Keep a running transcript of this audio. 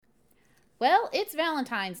Well, it's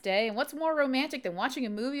Valentine's Day, and what's more romantic than watching a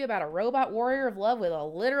movie about a robot warrior of love with a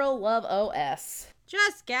literal love OS?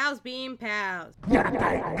 Just gals being pals. What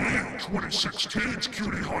about me, 2016's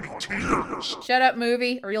Cutie Honey Tears? Shut up,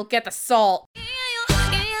 movie, or you'll get the salt.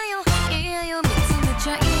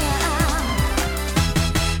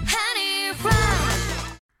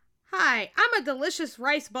 Hi, I'm a delicious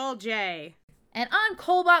rice ball Jay. And I'm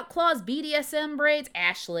Colbot Claw's BDSM braids,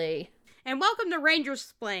 Ashley. And welcome to Rangers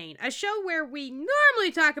Splain, a show where we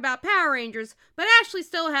normally talk about Power Rangers, but Ashley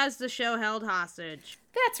still has the show held hostage.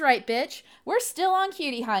 That's right, bitch. We're still on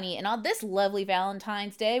Cutie Honey, and on this lovely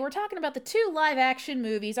Valentine's Day, we're talking about the two live-action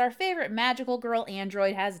movies our favorite magical girl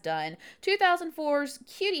android has done, 2004's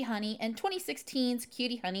Cutie Honey and 2016's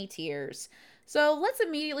Cutie Honey Tears. So let's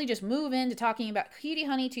immediately just move into talking about Cutie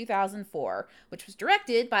Honey 2004, which was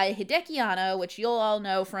directed by Hideki Anno, which you'll all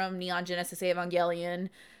know from Neon Genesis Evangelion,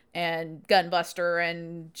 and Gunbuster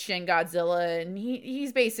and Shin Godzilla, and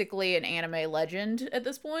he's basically an anime legend at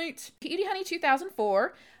this point. Cutie Honey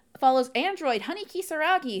 2004 follows android Honey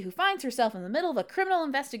Kisaragi, who finds herself in the middle of a criminal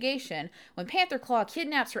investigation when Panther Claw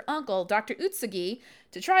kidnaps her uncle, Dr. Utsugi,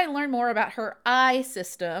 to try and learn more about her eye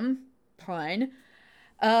system. Pun.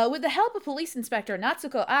 With the help of Police Inspector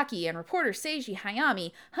Natsuko Aki and reporter Seiji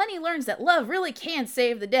Hayami, Honey learns that love really can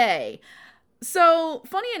save the day. So,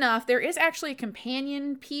 funny enough, there is actually a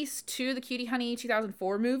companion piece to the Cutie Honey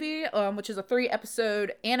 2004 movie, which is a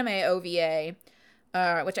 3-episode anime OVA,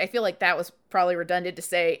 which I feel like that was probably redundant to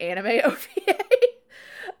say anime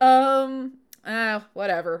OVA.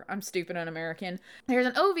 Whatever. I'm stupid and American. There's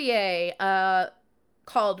an OVA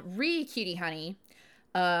called Re-Cutie Honey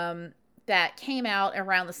that came out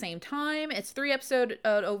around the same time. It's 3-episode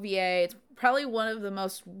OVA. It's probably one of the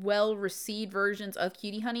most well-received versions of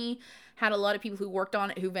Cutie Honey. Had a lot of people who worked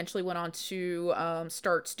on it who eventually went on to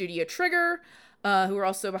start Studio Trigger, who are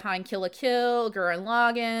also behind Kill la Kill, Gurren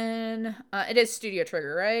Lagann. It is Studio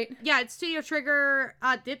Trigger, right? Yeah, it's Studio Trigger.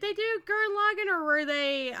 Did they do Gurren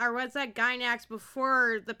Lagann, or was that Gainax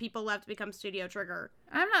before the people left to become Studio Trigger?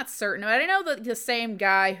 I'm not certain, but I know that the same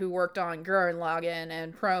guy who worked on Gurren Lagann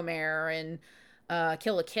and Promare and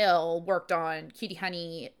Kill la Kill worked on Cutie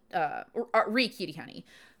Honey, Re-Cutie Honey.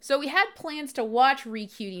 So we had plans to watch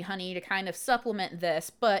Re-Cutie Honey to kind of supplement this,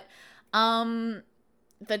 but the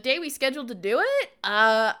day we scheduled to do it,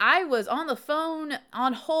 I was on the phone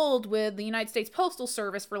on hold with the United States Postal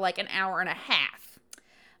Service for like an hour and a half.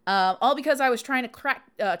 All because I was trying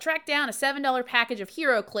to track down a $7 package of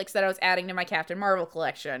HeroClix that I was adding to my Captain Marvel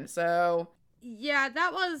collection, so... Yeah,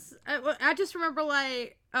 that was... I just remember,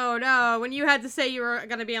 like, oh no, when you had to say you were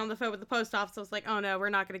going to be on the phone with the post office, I was like, oh no, we're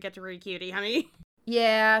not going to get to Re-Cutie Honey.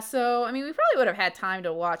 Yeah, so, I mean, we probably would have had time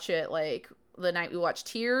to watch it, like, the night we watched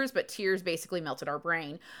Tears, but Tears basically melted our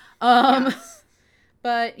brain. Yes.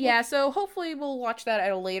 But, yeah, so hopefully we'll watch that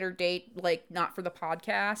at a later date, like, not for the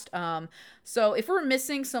podcast. So if we're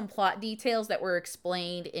missing some plot details that were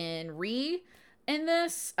explained in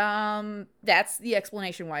this, that's the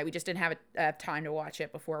explanation why. We just didn't have time to watch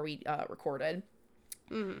it before we recorded.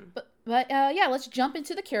 Mm-hmm. But yeah, let's jump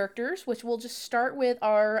into the characters, which we'll just start with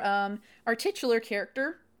our titular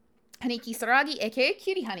character, Honey Kisaragi, aka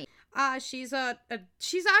Cutie Honey. She's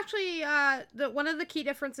actually one of the key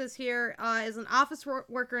differences here is an office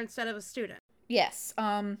worker instead of a student. Yes,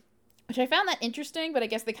 which I found that interesting, but I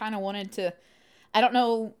guess they kind of wanted to. I don't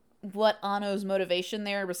know what Anno's motivation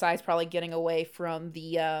there, besides probably getting away from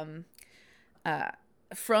the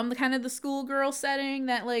kind of the schoolgirl setting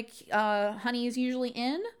that like Honey is usually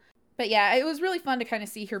in. But yeah, it was really fun to kind of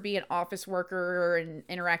see her be an office worker and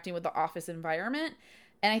interacting with the office environment.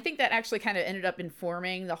 And I think that actually kind of ended up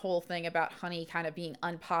informing the whole thing about Honey kind of being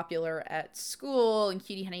unpopular at school and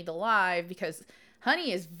Cutie Honey the Live, because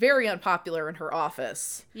Honey is very unpopular in her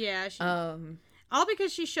office. Yeah. All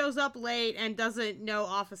because she shows up late and doesn't know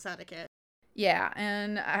office etiquette. Yeah,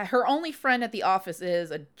 and her only friend at the office is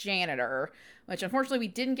a janitor, which unfortunately we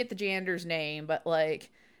didn't get the janitor's name, but like...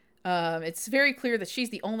 it's very clear that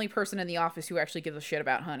she's the only person in the office who actually gives a shit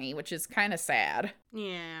about Honey, which is kind of sad.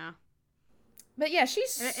 Yeah. But yeah,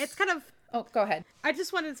 it's kind of... Oh, go ahead. I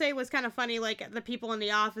just wanted to say it was kind of funny, like, the people in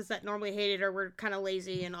the office that normally hated her were kind of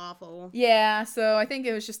lazy and awful. Yeah, so I think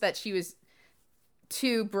it was just that she was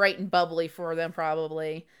too bright and bubbly for them,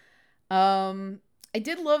 probably. I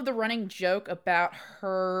did love the running joke about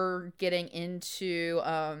her getting into,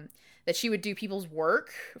 that she would do people's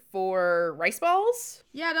work for rice balls.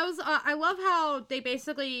 Yeah, that was, I love how they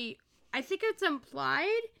basically, I think it's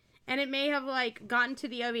implied, and it may have, like, gotten to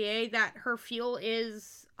the OVA that her fuel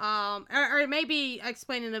is, or it may be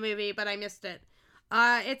explained in the movie, but I missed it.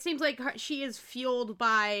 It seems like she is fueled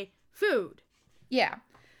by food. Yeah.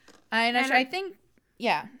 I think,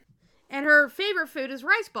 yeah. And her favorite food is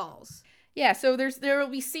rice balls. Yeah, so there will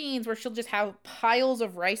be scenes where she'll just have piles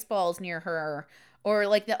of rice balls near her, or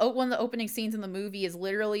like one of the opening scenes in the movie is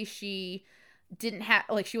literally she didn't have,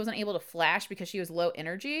 like, she wasn't able to flash because she was low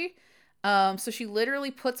energy. So she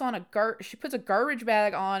literally puts a garbage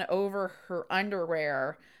bag on over her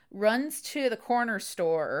underwear, runs to the corner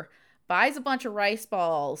store, buys a bunch of rice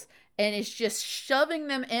balls, and is just shoving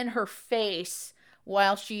them in her face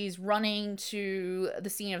while she's running to the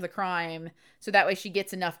scene of the crime, so that way she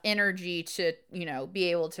gets enough energy to, be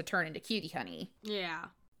able to turn into Cutie Honey. Yeah.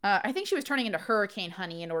 I think she was turning into Hurricane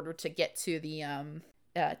Honey in order to get to the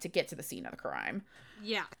scene of the crime.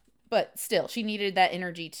 Yeah. But still, she needed that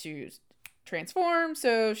energy to transform,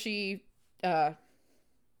 so she so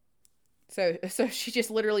she just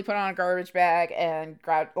literally put on a garbage bag and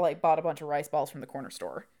bought a bunch of rice balls from the corner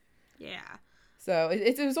store. Yeah. So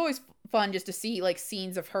it was always fun just to see like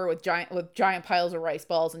scenes of her with giant piles of rice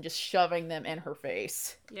balls and just shoving them in her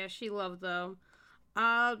face. Yeah, she loved them.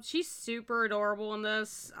 She's super adorable in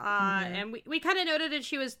this. And we kind of noted that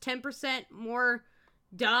she was 10% more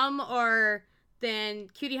dumb than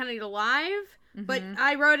Cutie Honey Alive, but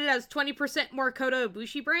I wrote it as 20% more Kota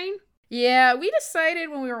Ibushi brain. Yeah, we decided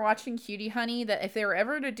when we were watching Cutie Honey that if they were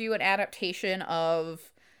ever to do an adaptation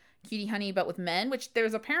of Cutie Honey but with men, which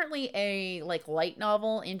there's apparently a like light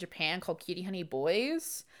novel in Japan called Cutie Honey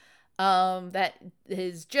Boys, that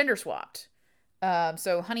is gender swapped.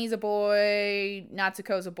 So Honey's a boy,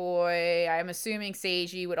 Natsuko's a boy. I'm assuming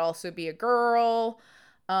Seiji would also be a girl.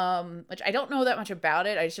 Which I don't know that much about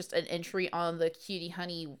it. It's just an entry on the Cutie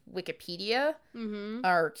Honey Wikipedia,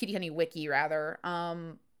 or Cutie Honey Wiki rather.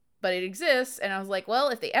 But it exists, and I was like, well,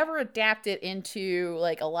 if they ever adapt it into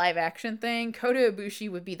like a live action thing, Kota Ibushi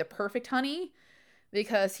would be the perfect Honey,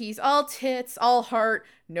 because he's all tits, all heart,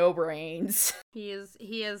 no brains. He is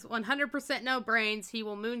 100% no brains. He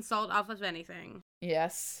will moonsault off of anything.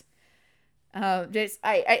 Yes.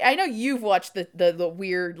 I know you've watched the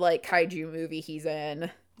weird like kaiju movie he's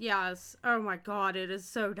in. Yes. Oh my god, it is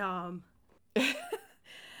so dumb.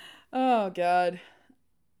 Oh god.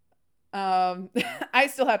 I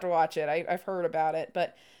still have to watch it. I've heard about it,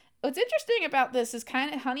 but what's interesting about this is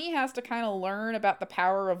Honey has to kind of learn about the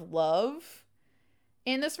power of love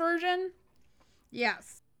in this version.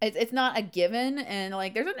 Yes. It's not a given, and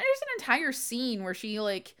like there's an entire scene where she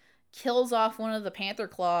like kills off one of the Panther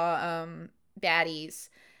Claw baddies,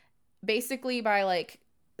 basically by like,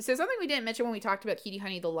 so something we didn't mention when we talked about Cutie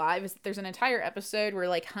Honey the Live is there's an entire episode where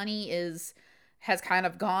like Honey has kind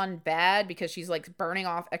of gone bad because she's like burning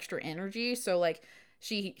off extra energy, so like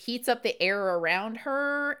she heats up the air around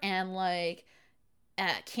her and like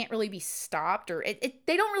can't really be stopped, or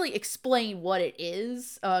they don't really explain what it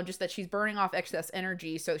is, just that she's burning off excess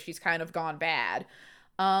energy, so she's kind of gone bad.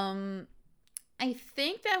 I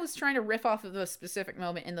think that was trying to riff off of a specific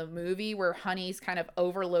moment in the movie where Honey's kind of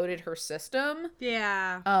overloaded her system.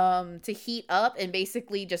 Yeah. To heat up and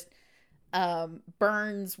basically just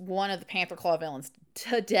burns one of the Panther Claw villains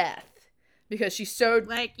to death because she's so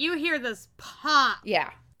like, you hear this pop. Yeah.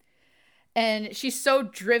 And she's so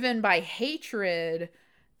driven by hatred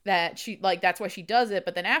that she like that's why she does it,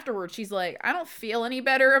 but then afterwards she's like, I don't feel any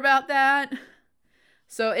better about that.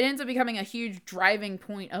 So it ends up becoming a huge driving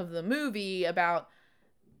point of the movie about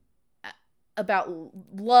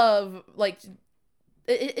love. Like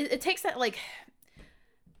it takes that, like,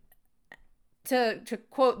 to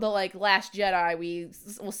quote the like Last Jedi, we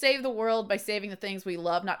will save the world by saving the things we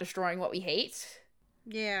love, not destroying what we hate.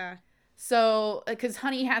 Yeah. So because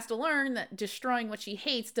Honey has to learn that destroying what she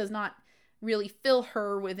hates does not really fill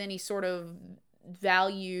her with any sort of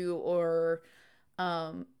value or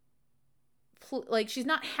like she's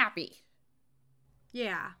not happy.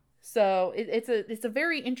 Yeah. So it's a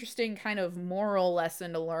very interesting kind of moral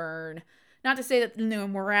lesson to learn. Not to say that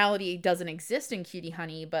morality doesn't exist in Cutie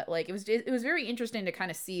Honey, but like it was very interesting to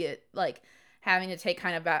kind of see it like having to take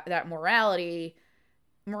kind of that morality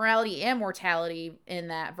and mortality in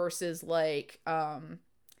that versus like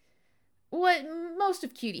what most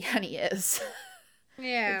of Cutie Honey is.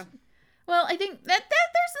 Yeah. Well, I think that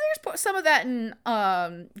there's some of that in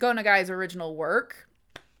Go Nagai's original work.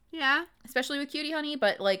 Yeah. Especially with Cutie Honey,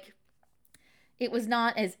 but like it was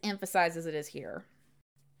not as emphasized as it is here.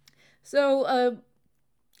 So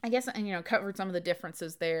I guess covered some of the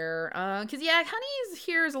differences there. Cuz yeah, Honey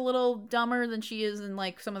here is a little dumber than she is in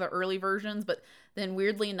like some of the early versions, but then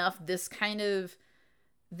weirdly enough this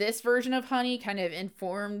version of Honey kind of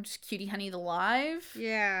informed Cutie Honey the Live.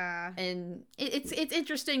 Yeah. And it's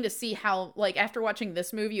interesting to see how, like, after watching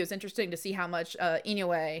this movie, it was interesting to see how much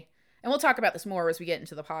Inoue and we'll talk about this more as we get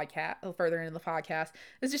into the podcast, further into the podcast.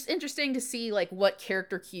 It's just interesting to see like what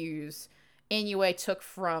character cues Inoue took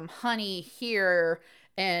from Honey here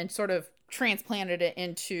and sort of transplanted it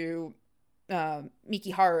into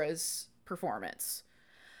Mikihara's performance.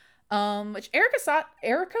 Which Eriko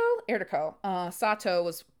Sato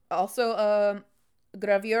was also a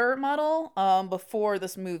gravure model before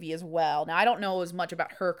this movie as well. Now I don't know as much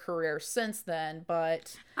about her career since then,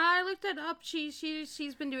 but I looked it up.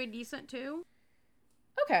 She's been doing decent too.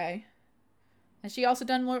 Okay. Has she also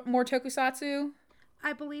done more tokusatsu?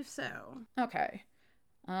 I believe so. Okay.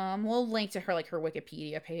 We'll link to her like her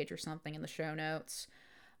Wikipedia page or something in the show notes.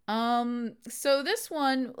 So this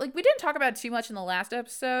one, like, we didn't talk about it too much in the last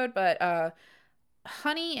episode, but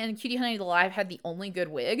Honey and Cutie Honey the Live had the only good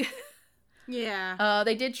wig. Yeah.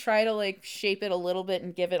 They did try to like shape it a little bit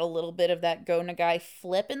and give it a little bit of that Go Nagai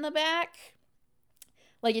flip in the back.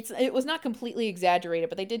 Like it was not completely exaggerated,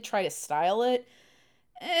 but they did try to style it.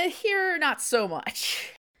 Here, not so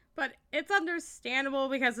much. But it's understandable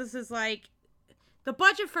because this is like, the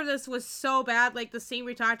budget for this was so bad. Like the scene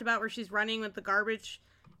we talked about where she's running with the garbage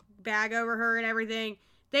bag over her and everything.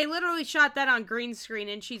 They literally shot that on green screen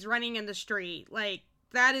and she's running in the street. Like,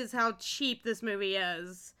 that is how cheap this movie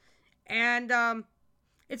is. And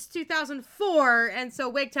it's 2004, and so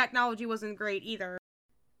wig technology wasn't great either.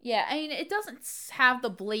 Yeah, I mean, it doesn't have the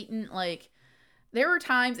blatant, like, there were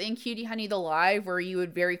times in Cutie Honey the Live where you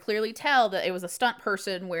would very clearly tell that it was a stunt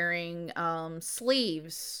person wearing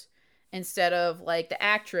sleeves instead of, like, the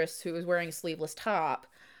actress who was wearing a sleeveless top.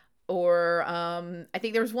 Or I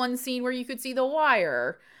think there was one scene where you could see the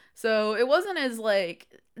wire. So it wasn't as,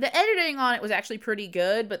 like, the editing on it was actually pretty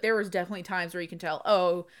good, but there was definitely times where you can tell,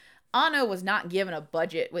 oh, Anno was not given a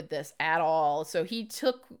budget with this at all. So he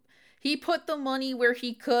put the money where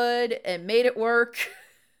he could and made it work.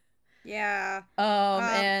 Yeah.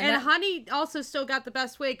 And Honey also still got the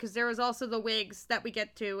best wig because there was also the wigs that we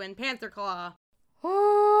get to in Panther Claw.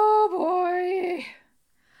 Oh boy.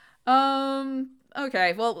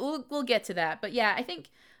 Okay, well we'll get to that. But yeah, I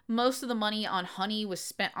think most of the money on Honey was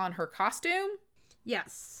spent on her costume.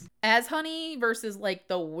 Yes. As Honey versus like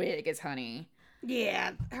the wig as Honey.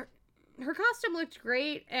 Yeah. Her costume looked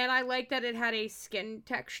great, and I like that it had a skin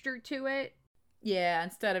texture to it. Yeah,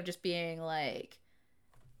 instead of just being like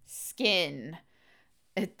skin.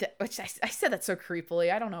 Which I said that so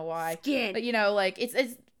creepily. I don't know why. Skin. But you know, like it's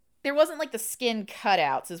there wasn't like the skin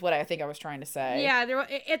cutouts is what I think I was trying to say. Yeah,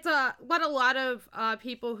 it's what a lot of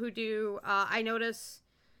people who do. I notice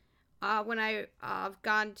when I've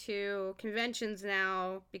gone to conventions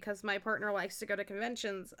now because my partner likes to go to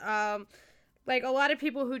conventions. Like, a lot of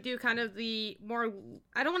people who do kind of the more,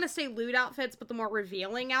 I don't want to say lewd outfits, but the more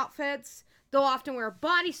revealing outfits, they'll often wear a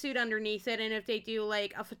bodysuit underneath it, and if they do,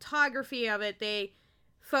 like, a photography of it, they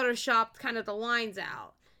Photoshop kind of the lines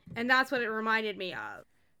out. And that's what it reminded me of.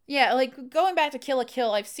 Yeah, like, going back to Kill la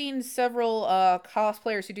Kill, I've seen several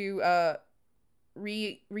cosplayers who do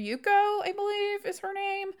Ryuko, I believe is her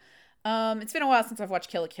name. It's been a while since I've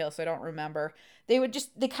watched Kill la Kill, so I don't remember. They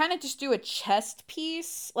kind of just do a chest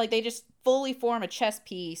piece. Like, they just fully form a chest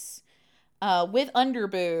piece with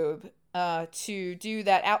underboob to do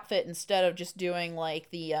that outfit instead of just doing,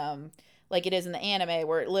 like, the, like it is in the anime,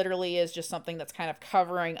 where it literally is just something that's kind of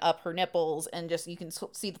covering up her nipples and just, you can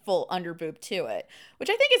see the full underboob to it. Which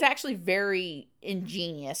I think is actually very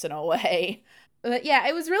ingenious in a way. But yeah,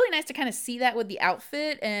 it was really nice to kind of see that with the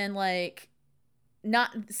outfit and, like,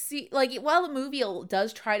 not see, like, while the movie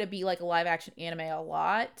does try to be like a live action anime a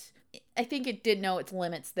lot, I think it did know its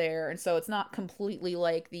limits there, and so it's not completely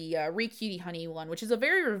like the Cutie Honey one, which is a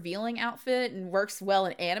very revealing outfit and works well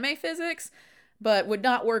in anime physics, but would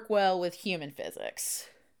not work well with human physics.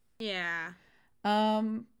 Yeah.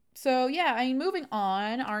 So yeah, I mean, moving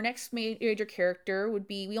on, our next major character would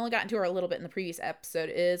be, we only got into her a little bit in the previous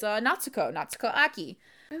episode, is Natsuko Aki.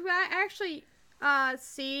 Who I actually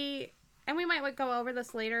see, and we might go over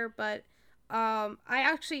this later, but I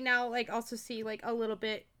actually now like also see like a little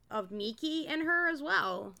bit of Miki in her as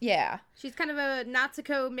well. Yeah. She's kind of a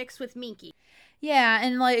Natsuko mixed with Miki. Yeah,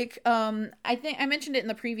 and like I think I mentioned it in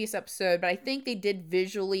the previous episode, but I think they did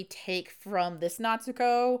visually take from this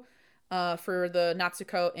Natsuko for the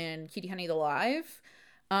Natsuko in Cutie Honey the Live.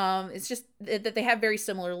 It's just that they have very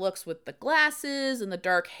similar looks with the glasses and the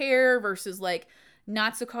dark hair versus like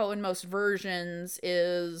Natsuko in most versions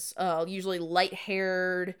is usually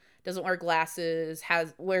light-haired, doesn't wear glasses,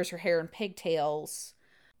 wears her hair in pigtails.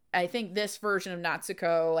 I think this version of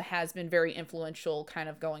Natsuko has been very influential kind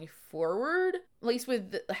of going forward, at least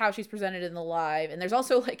with how she's presented in the live. And there's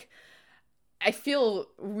also like, I feel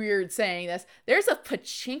weird saying this. There's a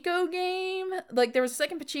pachinko game. Like, there was a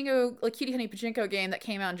second pachinko, like, Cutie Honey pachinko game that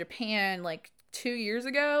came out in Japan, like, 2 years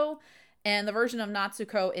ago. And the version of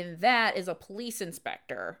Natsuko in that is a police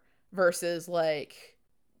inspector versus, like,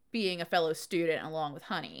 being a fellow student along with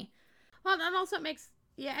Honey. Well, that also makes,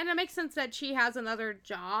 yeah, and it makes sense that she has another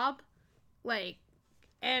job. Like,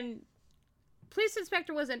 and police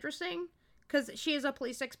inspector was interesting because she is a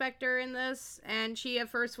police inspector in this, and she at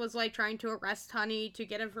first was like trying to arrest Honey to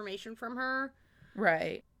get information from her.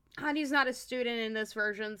 Right. Honey's not a student in this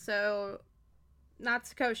version, so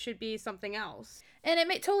Natsuko should be something else. And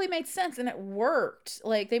it totally made sense, and it worked.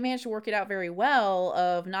 Like, they managed to work it out very well,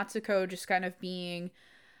 of Natsuko just kind of being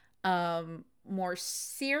more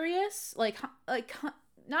serious. Like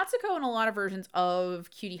Natsuko in a lot of versions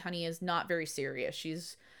of Cutie Honey is not very serious.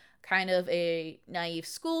 She's kind of a naive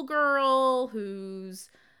schoolgirl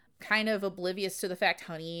who's kind of oblivious to the fact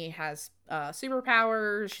Honey has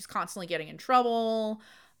superpowers. She's constantly getting in trouble.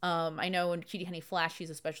 I know in Cutie Honey Flash,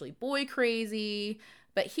 she's especially boy crazy.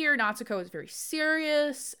 But here, Natsuko is very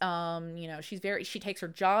serious. She takes her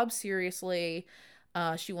job seriously.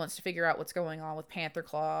 She wants to figure out what's going on with Panther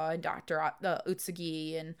Claw and Dr.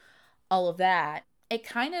 Utsugi and all of that. It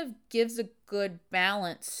kind of gives a good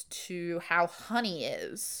balance to how Honey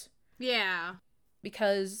is. Yeah.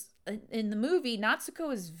 Because in the movie,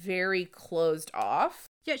 Natsuko is very closed off.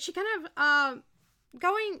 Yeah, she kind of,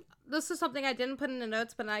 this is something I didn't put in the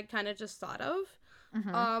notes, but I kind of just thought of.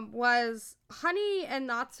 Was Honey and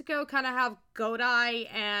Natsuko kind of have Godai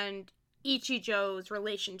and Ichijo's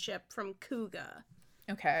relationship from Kuga.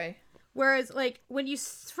 Okay. Whereas, like, when you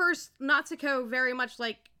first, Natsuko very much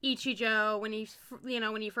like Ichijo, when you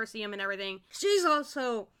first see him and everything, she's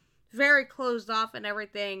also very closed off and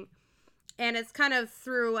everything, and it's kind of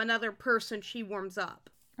through another person she warms up.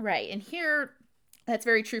 Right, and here, that's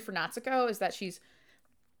very true for Natsuko, is that she's,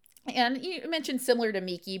 and you mentioned similar to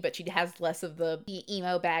Miki, but she has less of the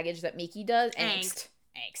emo baggage that Miki does. Angst.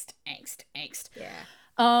 Yeah.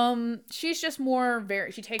 She's just more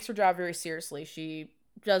she takes her job very seriously. She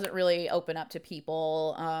doesn't really open up to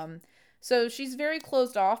people. So she's very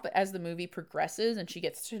closed off, but as the movie progresses and she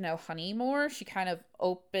gets to know Honey more, she kind of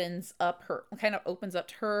opens up to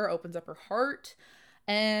her, opens up her heart.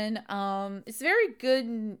 And it's very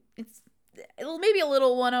good. It's maybe a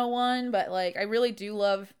little 101, but like I really do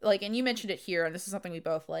love, like, and you mentioned it here, and this is something we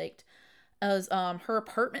both liked, as her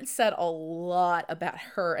apartment said a lot about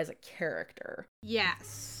her as a character.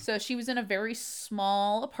 Yes. So she was in a very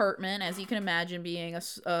small apartment, as you can imagine, being a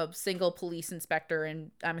single police inspector, and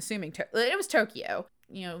I'm assuming it was Tokyo.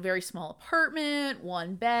 Very small apartment,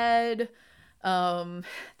 one bed.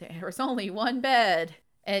 There was only one bed,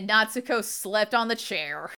 and Natsuko slept on the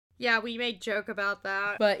chair. Yeah, we made joke about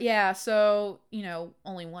that. But yeah, so,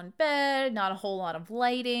 only one bed, not a whole lot of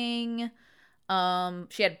lighting.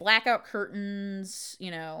 She had blackout curtains,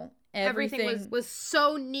 everything was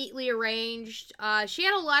so neatly arranged. She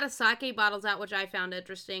had a lot of sake bottles out, which I found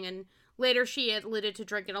interesting, and later she alluded to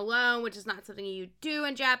drinking alone, which is not something you do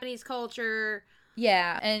in Japanese culture.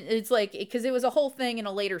 Yeah, and it's like, because it was a whole thing in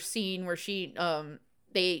a later scene where Seiji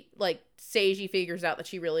figures out that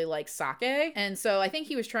she really likes sake. And so I think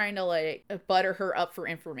he was trying to butter her up for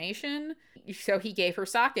information. So he gave her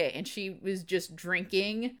sake and she was just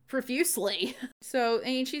drinking profusely. So, I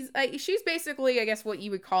mean, she's basically, I guess, what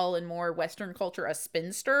you would call in more Western culture a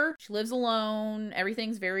spinster. She lives alone.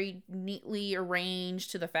 Everything's very neatly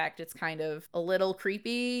arranged to the fact it's kind of a little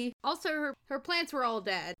creepy. Also, her plants were all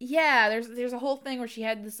dead. Yeah, there's a whole thing where she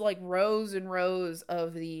had this rows and rows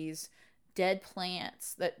of these dead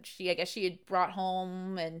plants that she had brought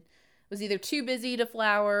home and was either too busy to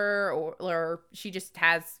flower or she just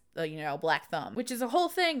has a black thumb, which is a whole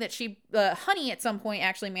thing that Honey at some point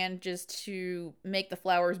actually manages to make the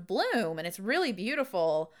flowers bloom, and it's really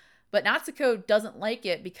beautiful, but Natsuko doesn't like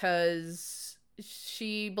it because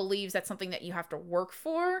she believes that's something that you have to work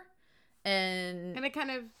for, and it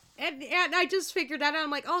kind of, and I just figured that out.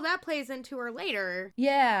 I'm like, oh, that plays into her later.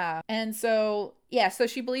 Yeah. And so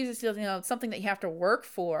she believes it's, something that you have to work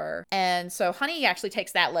for. And so Honey actually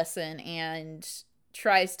takes that lesson and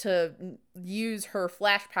tries to use her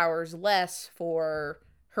flash powers less for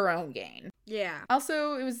her own gain. Yeah.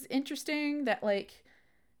 Also, it was interesting that,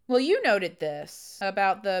 you noted this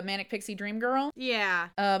about the Manic Pixie Dream Girl. Yeah.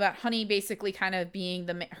 About Honey basically kind of being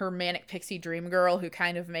her Manic Pixie Dream Girl who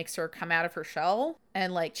kind of makes her come out of her shell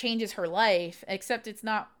and changes her life, except it's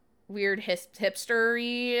not weird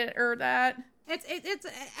hipster-y or that. It's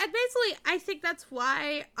basically, I think that's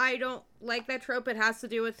why I don't like that trope. It has to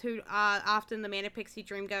do with who often the Manic Pixie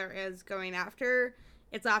Dream Girl is going after.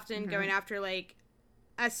 It's often going after a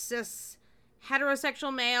cis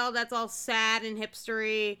heterosexual male that's all sad and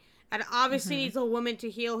hipstery, and obviously Mm-hmm. needs a woman to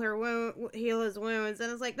heal his wounds.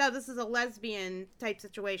 And it's like, no, this is a lesbian type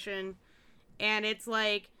situation, and it's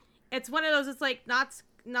like, it's one of those. It's like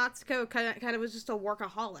Natsuko kind of was just a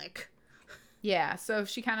workaholic. Yeah, so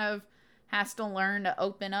she kind of has to learn to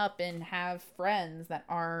open up and have friends that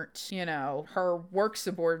aren't, you know, her work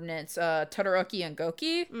subordinates, Todoroki and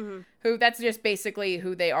Goki, who that's just basically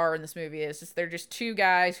who they are in this movie. Is just they're just two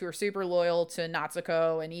guys who are super loyal to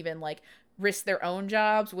Natsuko and even like risk their own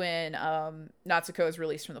jobs when Natsuko is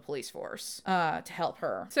released from the police force to help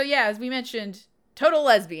her. So yeah, as we mentioned, total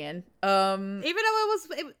lesbian. Even though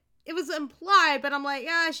it was implied, but I'm like,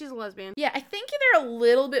 yeah, she's a lesbian. Yeah, I think they're a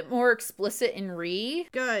little bit more explicit in Re.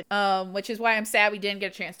 Good. Which is why I'm sad we didn't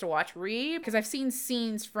get a chance to watch Re, because I've seen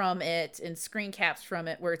scenes from it and screen caps from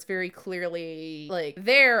it where it's very clearly like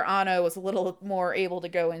there Anno was a little more able to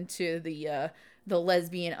go into the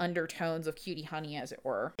lesbian undertones of Cutie Honey, as it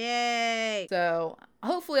were. Yay. So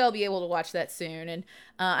hopefully I'll be able to watch that soon. And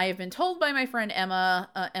I have been told by my friend Emma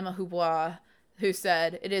Hubois, who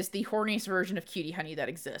said it is the horniest version of Cutie Honey that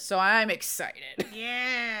exists. So I'm excited.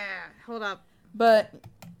 Yeah. Hold up. But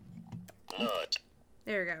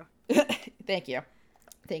There you go. thank you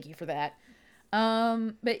for that.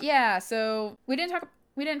 But yeah, so we didn't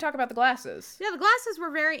talk about the glasses. Yeah, the glasses were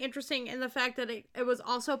very interesting in the fact that it was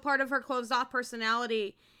also part of her closed off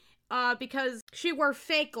personality, because she wore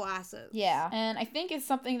fake glasses. Yeah, and I think it's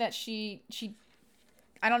something that she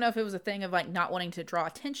I don't know if it was a thing of like not wanting to draw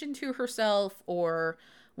attention to herself or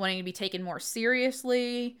wanting to be taken more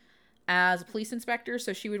seriously as a police inspector,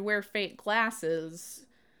 so she would wear fake glasses.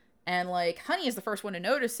 And like Honey is the first one to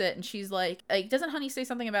notice it, and she's like doesn't Honey say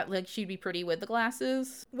something about like she'd be pretty with the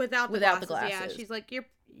glasses? Without the Without glasses. the glasses. Yeah, she's like,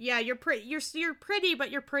 you're pretty. You're pretty,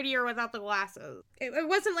 but you're prettier without the glasses. It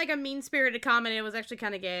wasn't like a mean spirited comment. It was actually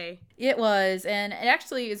kind of gay. It was, and it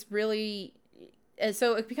actually is really.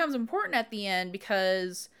 So it becomes important at the end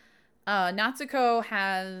because Natsuko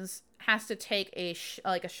has to take a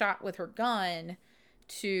shot with her gun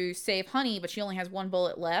to save Honey, but she only has one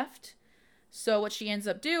bullet left. So what she ends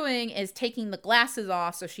up doing is taking the glasses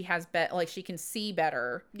off so she has she can see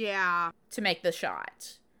better. Yeah, to make the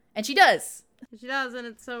shot, and she does. She does, and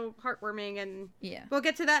it's so heartwarming. And yeah, we'll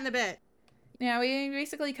get to that in a bit. Now we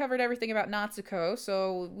basically covered everything about Natsuko,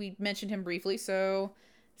 so we mentioned him briefly. So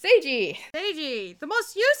Seiji, the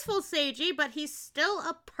most useful Seiji, but he's still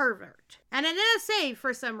a pervert and an NSA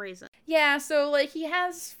for some reason. Yeah, so like he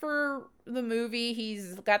has for the movie,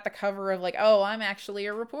 he's got the cover of like, oh, I'm actually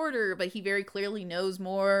a reporter, but he very clearly knows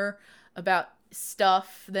more about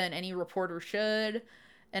stuff than any reporter should.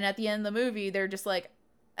 And at the end of the movie, they're just like,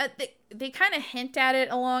 they kind of hint at it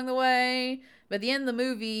along the way. But at the end of the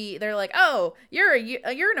movie, they're like, "Oh, you're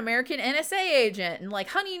an American NSA agent," and like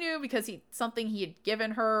Honey knew because something he had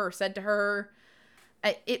given her or said to her.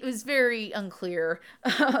 It was very unclear,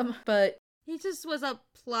 but he just was a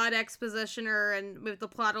plot expositioner and moved the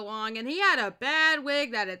plot along. And he had a bad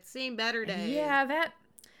wig that had seen better days. Yeah,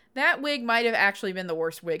 that wig might have actually been the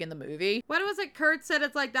worst wig in the movie. What was it? Kurt said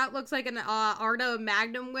it's like that looks like an Arda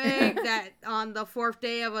Magnum wig that on the fourth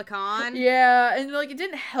day of a con. Yeah, and like it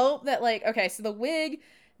didn't help that like okay, so the wig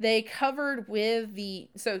they covered with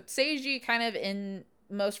so Seiji kind of in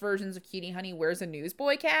most versions of Cutie Honey wears a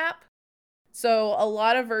newsboy cap. So a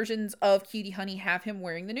lot of versions of Cutie Honey have him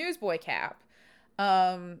wearing the newsboy cap.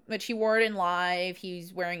 But he wore it in live,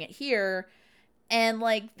 he's wearing it here. And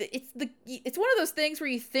like it's one of those things where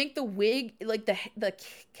you think the wig, like the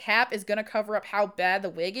cap is gonna cover up how bad the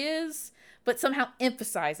wig is, but somehow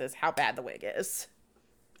emphasizes how bad the wig is.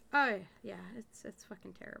 Oh yeah, it's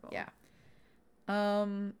fucking terrible. Yeah.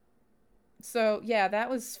 So yeah, that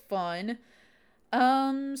was fun.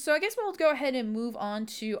 So I guess we'll go ahead and move on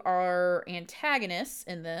to our antagonists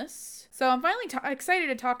in this. So I'm finally excited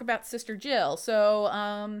to talk about Sister Jill.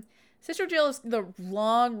 So Sister Jill is the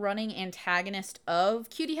long-running antagonist of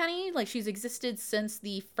Cutie Honey. Like, she's existed since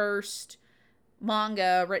the first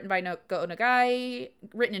manga written and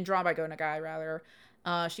drawn by Go Nagai, rather.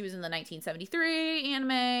 She was in the 1973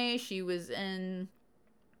 anime. She was in...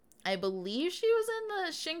 I believe she was in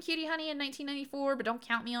the Shin Cutie Honey in 1994, but don't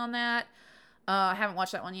count me on that. I haven't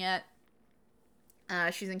watched that one yet.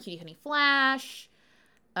 She's in Cutie Honey Flash.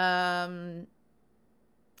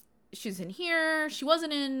 She's in here. She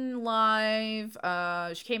wasn't in live.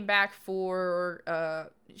 She came back for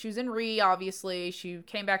she was in Re, obviously. She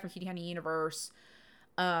came back from Cutie Honey Universe.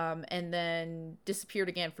 And then disappeared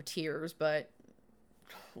again for Tears, but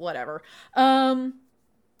whatever. No,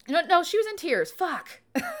 she was in Tears. Fuck.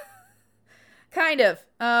 Kind of.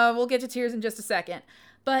 We'll get to Tears in just a second.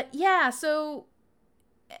 But yeah, so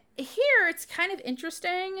here it's kind of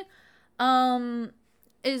interesting,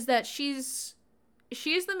 is that she's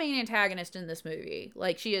the main antagonist in this movie,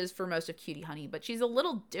 like she is for most of Cutie Honey, but she's a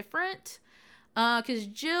little different, because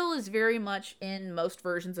Jill is very much in most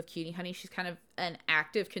versions of Cutie Honey. She's kind of an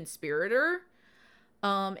active conspirator,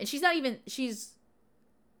 and she's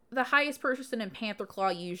the highest person in Panther Claw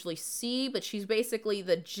you usually see, but she's basically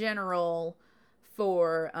the general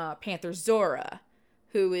for Panther Zora,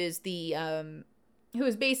 who is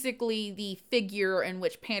basically the figure in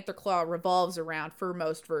which Panther Claw revolves around for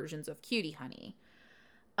most versions of Cutie Honey.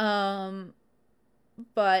 But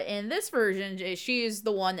in this version, she is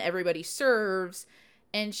the one that everybody serves,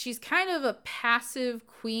 and she's kind of a passive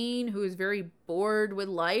queen who is very bored with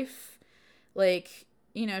life. Like,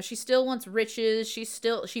 you know, she still wants riches. She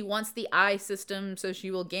wants the eye system, so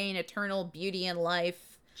she will gain eternal beauty in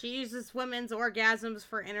life. She uses women's orgasms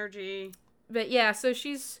for energy. But yeah, so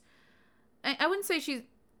I wouldn't say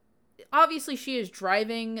obviously she is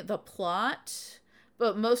driving the plot,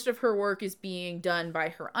 but most of her work is being done by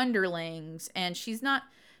her underlings, and she's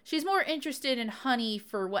more interested in Honey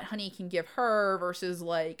for what Honey can give her versus,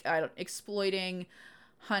 like, exploiting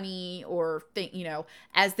Honey or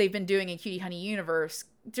as they've been doing in Cutie Honey universe,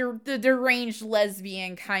 the deranged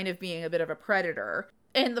lesbian kind of being a bit of a predator.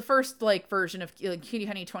 In the first, like, version of Cutie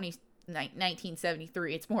Honey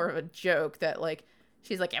 1973, it's more of a joke that, like,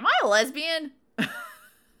 she's like, am I a lesbian?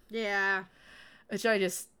 Yeah. Which I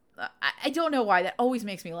don't know why. That always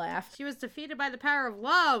makes me laugh. She was defeated by the power of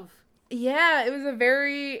love. Yeah, it was a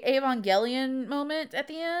very Evangelion moment at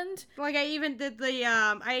the end. Like, I even did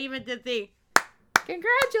the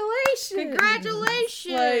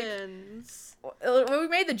Congratulations! Like, we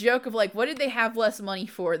made the joke of, like, what did they have less money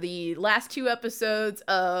for? The last 2 episodes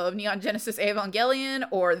of Neon Genesis Evangelion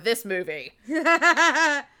or this movie?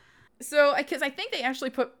 So, because I think they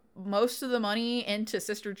actually put most of the money into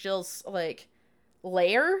Sister Jill's, like,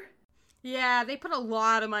 lair. Yeah, they put a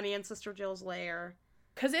lot of money in Sister Jill's lair.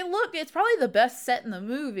 Because it's probably the best set in the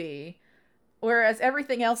movie, whereas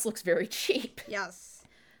everything else looks very cheap. Yes.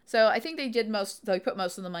 So I think they put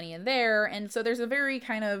most of the money in there, and so there's a very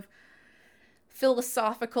kind of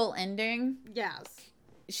philosophical ending. Yes.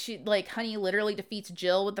 Honey literally defeats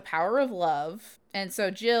Jill with the power of love, and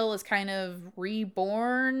so Jill is kind of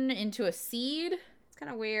reborn into a seed. It's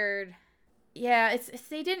kind of weird. Yeah,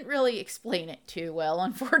 they didn't really explain it too well,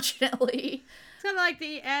 unfortunately. It's kind of like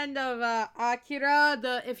the end of Akira,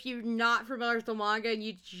 if you're not familiar with the manga and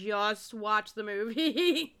you just watch the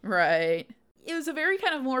movie. Right. It was a very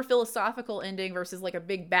kind of more philosophical ending versus, like, a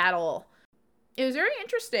big battle. It was very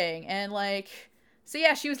interesting, and, like, so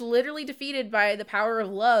yeah, she was literally defeated by the power of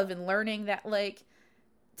love and learning that, like,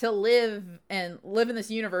 to live in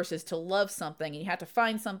this universe is to love something, and you have to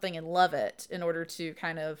find something and love it in order to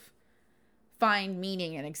kind of find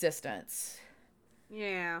meaning in existence.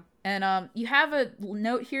 Yeah. And you have a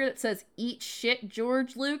note here that says, "Eat shit,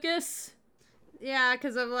 George Lucas." Yeah,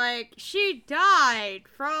 because of, like, she died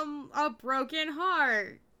from a broken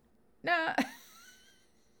heart. Nah.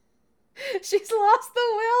 She's lost the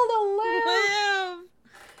will to live.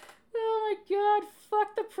 Oh my god,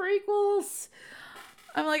 fuck the prequels.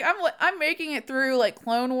 I'm making it through, like,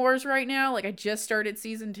 Clone Wars right now. Like, I just started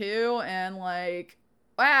season 2, and, like,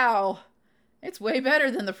 wow. It's way better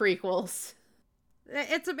than the prequels.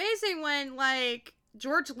 It's amazing when, like,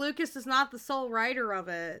 George Lucas is not the sole writer of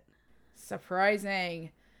it.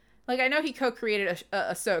 Surprising. Like, I know he co-created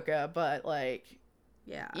Ahsoka, but, like,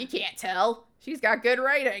 yeah, you can't tell. She's got good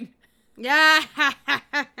writing. Yeah.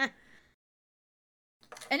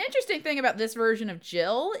 An interesting thing about this version of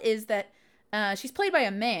Jill is that she's played by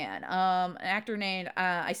a man, an actor named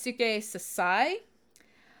Eisuke Sasai.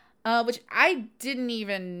 Which I didn't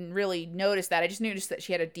even really notice that. I just noticed that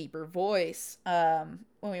she had a deeper voice when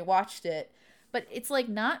we watched it. But it's, like,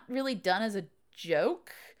 not really done as a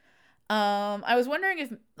joke. I was wondering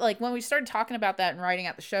if, like, when we started talking about that and writing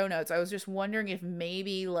out the show notes, I was just wondering if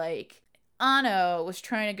maybe, like, Ano was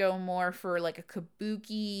trying to go more for, like, a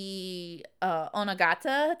kabuki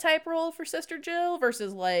Onagata type role for Sister Jill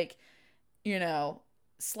versus, like,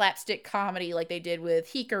 slapstick comedy like they did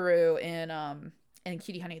with Hikaru in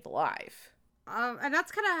Cutie Honey the Live. And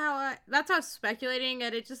that's kind of how that's how I was speculating,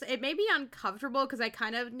 and it made me uncomfortable because I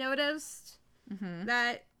kind of noticed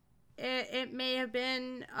that it may have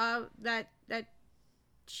been that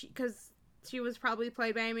because she was probably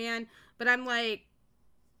played by a man, but I'm like,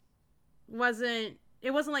 it wasn't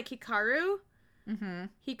like Hikaru, and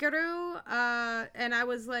I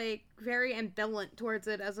was, like, very ambivalent towards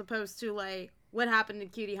it as opposed to, like, what happened in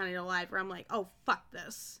Cutie Honey the Live, where I'm like, oh, fuck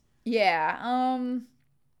this. Yeah,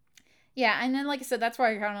 yeah, and then, like I said, that's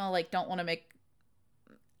why I kind of, like, don't want to make...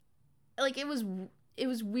 like, it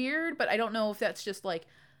was weird, but I don't know if that's just, like,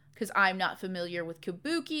 because I'm not familiar with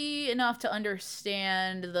Kabuki enough to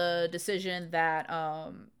understand the decision that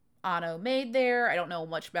Ano made there. I don't know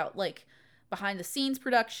much about, like, behind the scenes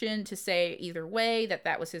production to say either way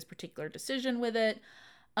that was his particular decision with it.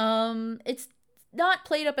 It's not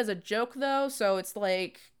played up as a joke, though, so it's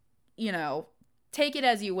like, you know, take it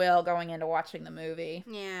as you will going into watching the movie.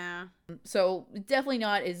 Yeah. So definitely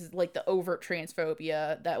not as, like, the overt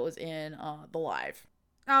transphobia that was in the live.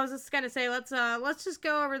 I was just gonna say, let's just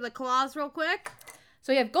go over the claws real quick.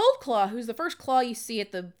 So you have Goldclaw, who's the first claw you see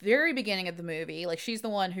at the very beginning of the movie. Like, she's the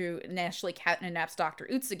one who initially kidnaps Dr.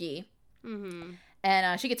 Utsugi. Mm-hmm.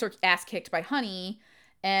 And she gets her ass kicked by Honey,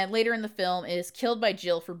 and later in the film is killed by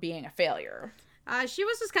Jill for being a failure. She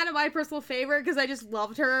was just kind of my personal favorite because I just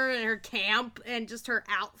loved her and her camp and just her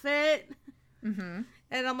outfit. Mm-hmm.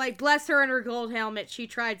 And I'm like, bless her and her gold helmet. She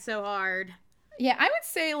tried so hard. Yeah, I would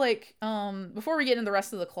say, like, before we get into the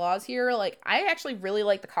rest of the claws here, like, I actually really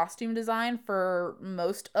like the costume design for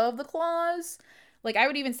most of the claws. Like, I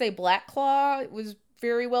would even say Black Claw was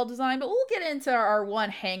very well designed, but we'll get into our one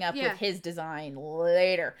hang-up with his design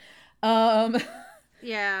later.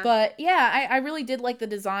 Yeah. But, yeah, I really did like the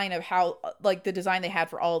design of how, like, the design they had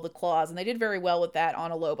for all of the claws, and they did very well with that on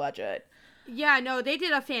a low budget. Yeah, no, they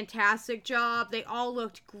did a fantastic job. They all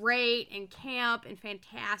looked great and camp and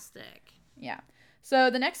fantastic. Yeah. So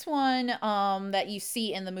the next one that you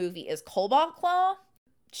see in the movie is Cobalt Claw.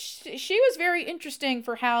 She was very interesting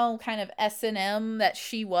for how kind of S&M that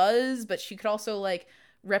she was, but she could also, like,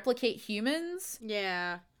 replicate humans.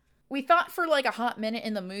 Yeah. We thought for, like, a hot minute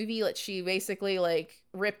in the movie that she basically, like,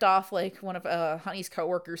 ripped off, like, one of Honey's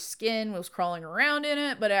coworkers' skin, was crawling around in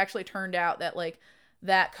it, but it actually turned out that, like,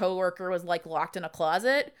 that coworker was, like, locked in a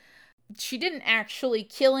closet. She didn't actually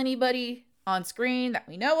kill anybody on screen that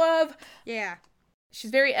we know of. Yeah.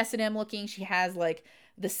 She's very S&M looking. She has, like,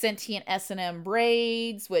 the sentient S&M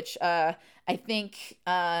braids, which I think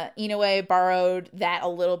Inoue borrowed that a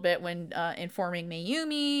little bit when informing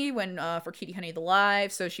Mayumi when for Cutie Honey the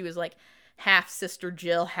Live. So she was, like, half Sister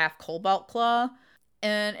Jill, half Cobalt Claw.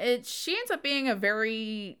 And she ends up being a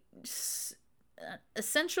very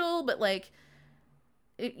essential, but, like,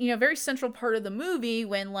 very central part of the movie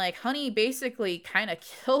when, like, Honey basically kind of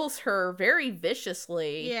kills her very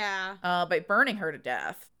viciously. Yeah. By burning her to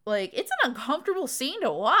death. Like, it's an uncomfortable scene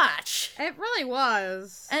to watch. It really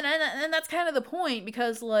was. And that's kind of the point,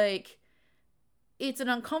 because, like, it's an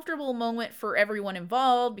uncomfortable moment for everyone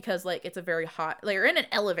involved because, like, it's a very hot, like, you're in an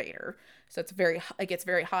elevator, so it gets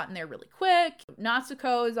very hot in there really quick.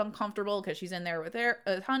 Natsuko is uncomfortable because she's in there with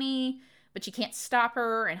Honey, but she can't stop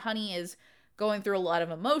her, and Honey is going through a lot of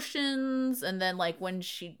emotions, and then, like, when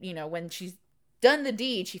she's done the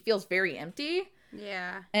deed, she feels very empty.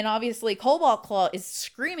 Yeah. And obviously Cobalt Claw is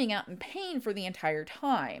screaming out in pain for the entire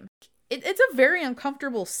time. It's a very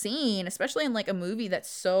uncomfortable scene, especially in, like, a movie that's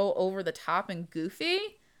so over the top and goofy.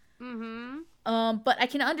 Mm-hmm. But I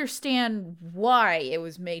can understand why it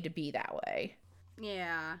was made to be that way.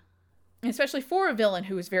 Yeah. Especially for a villain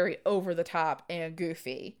who is very over the top and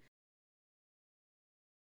goofy.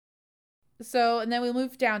 So, and then we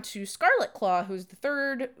move down to Scarlet Claw, who's the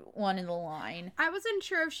third one in the line. I wasn't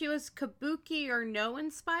sure if she was Kabuki or No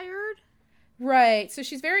inspired. Right. So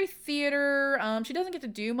she's very theater. She doesn't get to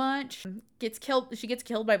do much. She gets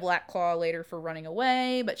killed by Black Claw later for running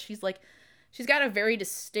away, but she's got a very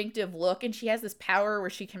distinctive look, and she has this power where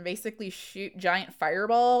she can basically shoot giant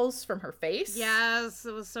fireballs from her face. Yes,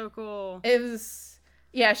 it was so cool.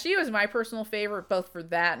 Yeah, she was my personal favorite, both for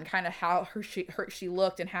that and kind of how she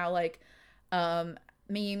looked, and how, like,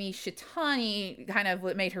 Mayumi Shitani kind of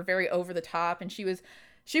made her very over the top, and she was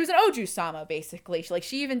an Oju-sama, basically.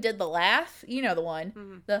 She even did the laugh, you know, the one,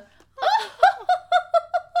 Mm-hmm. the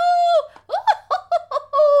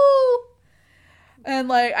and,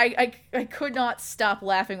 like, I could not stop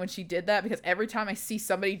laughing when she did that, because every time I see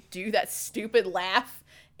somebody do that stupid laugh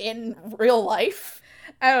in real life,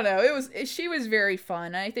 I don't know, she was very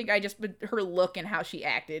fun. I think her look and how she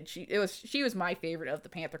acted, she was my favorite of the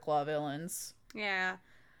Panther Claw villains. Yeah.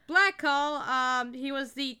 Black Claw, he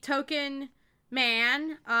was the token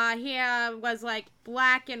man. He was, like,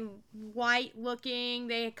 black and white looking.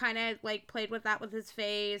 They kind of, like, played with that with his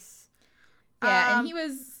face. Yeah, and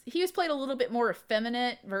he was played a little bit more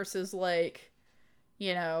effeminate versus, like,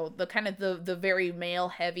 you know, the kind of the very male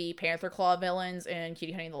heavy Panther Claw villains in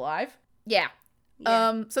Cutie Honey the Live. Yeah.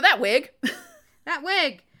 So that wig. That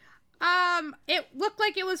wig. It looked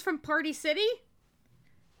like it was from Party City.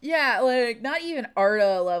 Yeah, like, not even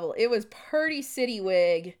Arta level. It was Party City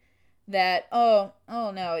wig that, oh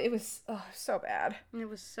no, it was so bad. It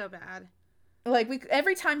was so bad. Like,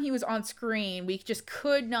 every time he was on screen, we just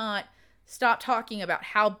could not stop talking about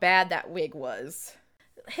how bad that wig was.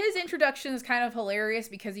 His introduction is kind of hilarious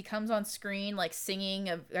because he comes on screen, like, singing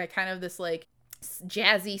a kind of this, like,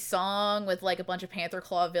 jazzy song with, like, a bunch of Panther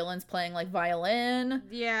Claw villains playing, like, violin.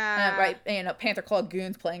 Yeah. Right, and Panther Claw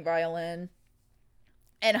goons playing violin.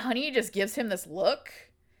 And Honey just gives him this look.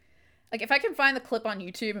 Like, if I can find the clip on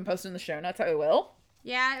YouTube and post it in the show notes, I will.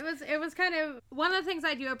 Yeah, it was kind of one of the things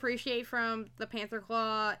I do appreciate from the Panther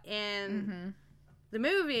Claw in the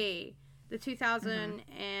movie, the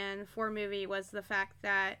 2004 movie, was the fact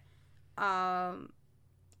that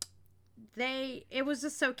it was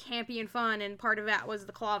just so campy and fun, and part of that was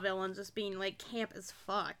the Claw villains just being like camp as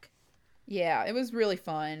fuck. Yeah, it was really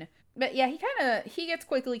fun. But yeah, he gets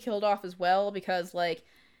quickly killed off as well because, like,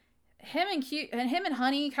 him and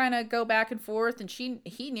Honey kind of go back and forth, and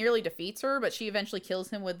he nearly defeats her, but she eventually kills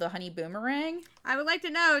him with the Honey boomerang. I would like to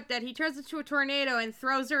note that he turns into a tornado and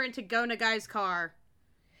throws her into Go Nagai's car.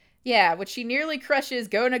 Yeah, which she nearly crushes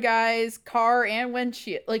Go Nagai's car and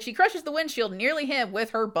windshield. Like, she crushes the windshield, nearly him with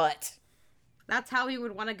her butt. That's how he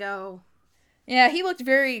would want to go. Yeah, he looked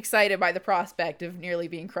very excited by the prospect of nearly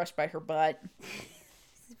being crushed by her butt.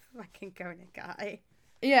 Fucking Go Nagai.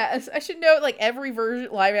 Yeah, I should note, like, every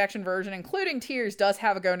live action version, including Tears, does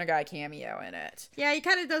have a Go Nagai cameo in it. Yeah, he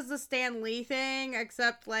kind of does the Stan Lee thing,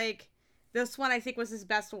 except, like, this one I think was his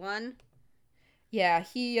best one. Yeah,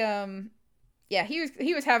 he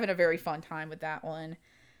was having a very fun time with that one.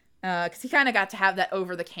 Because he kind of got to have that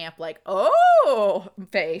over the camp, like, oh,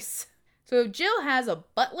 face. So Jill has a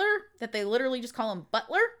butler that they literally just call him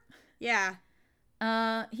Butler. Yeah.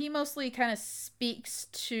 He mostly kind of speaks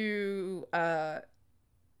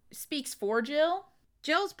for Jill.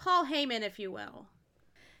 Jill's Paul Heyman, if you will.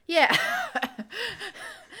 Yeah.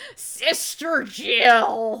 Sister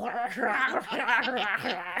Jill.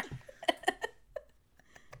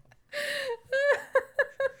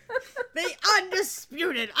 The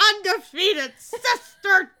undisputed, undefeated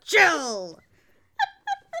Sister Jill.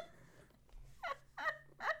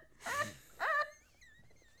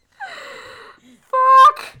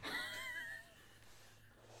 Fuck.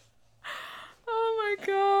 Oh my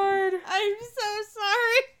god. I'm so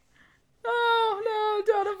sorry. Oh no,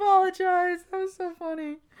 don't apologize. That was so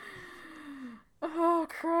funny. Oh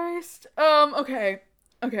Christ. Okay,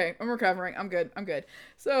 I'm recovering. I'm good.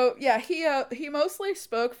 So yeah, he mostly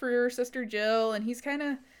spoke for Sister Jill, and he's kind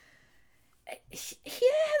of he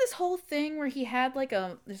had this whole thing where he had like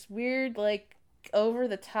this weird, like, over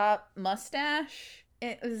the top mustache.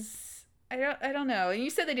 It was, I don't know. And you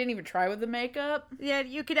said they didn't even try with the makeup. Yeah,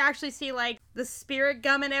 you could actually see, like, the spirit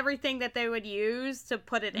gum and everything that they would use to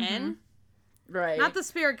put it in. Right. Not the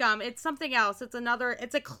spirit gum. It's something else. It's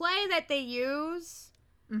a clay that they use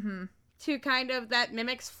to kind of, that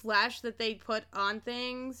mimics flesh that they put on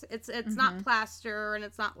things. It's not plaster and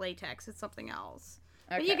it's not latex. It's something else.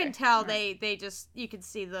 Okay. But you can tell they just, you can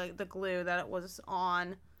see the glue that it was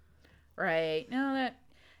on. Right.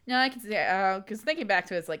 No, I can see, because thinking back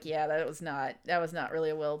to it, it's like, yeah, that was not really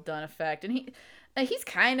a well done effect. And he's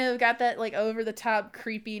kind of got that, like, over the top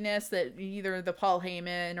creepiness that either the Paul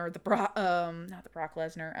Heyman or not the Brock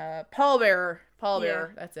Lesnar, Paul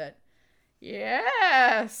Bearer, that's it.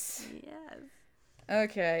 Yes.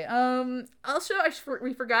 Okay. Also,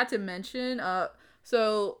 we forgot to mention,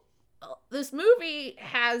 so this movie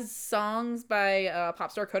has songs by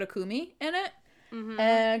pop star Kotakumi in it.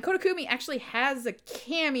 And Kotakumi actually has a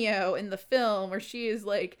cameo in the film where she is,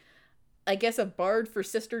 like, I guess a bard for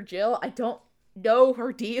Sister Jill. I don't know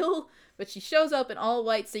her deal, but she shows up in all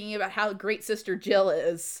white singing about how great Sister Jill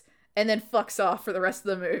is, and then fucks off for the rest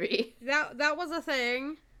of the movie. That was a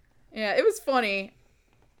thing. Yeah, it was funny.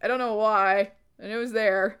 I don't know why, and it was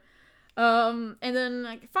there. And then,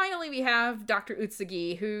 like, finally we have Dr.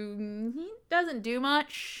 Utsugi, who he doesn't do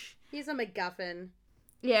much. He's a MacGuffin.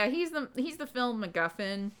 Yeah, he's the film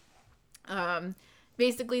MacGuffin.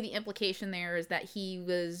 Basically the implication there is that he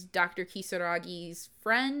was Dr. Kisaragi's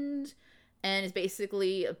friend and is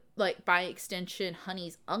basically, like, by extension,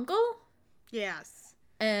 Honey's uncle. Yes.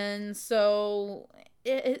 And so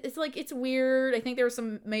it's like, it's weird. I think there was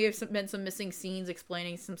may have been some missing scenes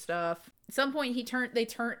explaining some stuff. At some point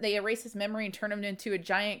they erase his memory and turn him into a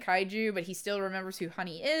giant kaiju, but he still remembers who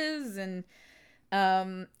Honey is, and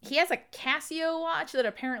he has a Casio watch that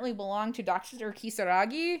apparently belonged to Dr.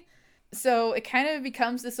 Kisaragi. So it kind of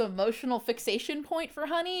becomes this emotional fixation point for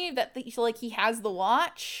Honey that he has the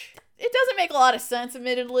watch. It doesn't make a lot of sense,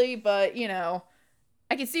 admittedly, but, you know,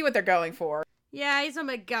 I can see what they're going for. Yeah, he's a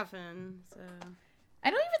MacGuffin, so. I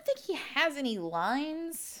don't even think he has any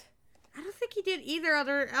lines. I don't think he did either,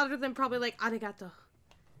 other than probably, like, arigato.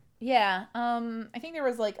 Yeah, I think there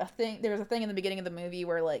was like there was a thing in the beginning of the movie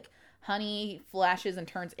where like Honey flashes and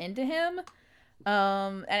turns into him.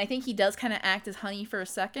 And I think he does kind of act as Honey for a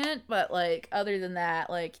second, but like other than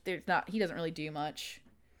that, like he doesn't really do much.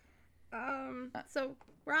 So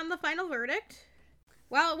we're on the final verdict.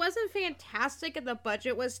 While it wasn't fantastic and the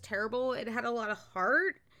budget was terrible, it had a lot of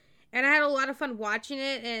heart. And I had a lot of fun watching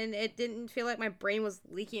it, and it didn't feel like my brain was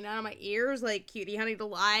leaking out of my ears like Cutie Honey to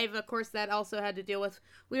Live. Of course, that also had to deal with,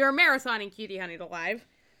 we were marathoning Cutie Honey to Live.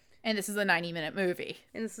 And this is a 90-minute movie.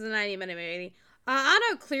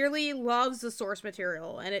 Anno clearly loves the source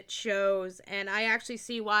material, and it shows, and I actually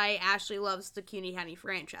see why Ashley loves the Cutie Honey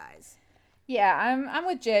franchise. Yeah, I'm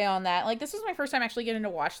with Jay on that. Like, this was my first time actually getting to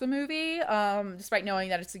watch the movie, despite knowing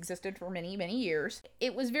that it's existed for many, many years.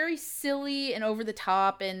 It was very silly and over the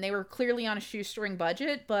top, and they were clearly on a shoestring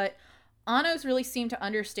budget, but Anos really seemed to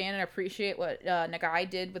understand and appreciate what Nagai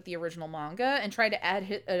did with the original manga and tried to add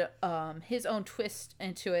his own twist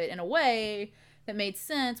into it in a way that made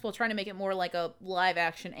sense while trying to make it more like a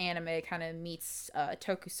live-action anime kind of meets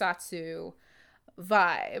tokusatsu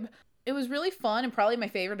vibe. It was really fun and probably my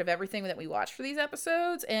favorite of everything that we watched for these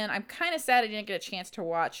episodes, and I'm kind of sad I didn't get a chance to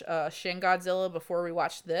watch Shin Godzilla before we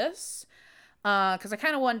watched this, because I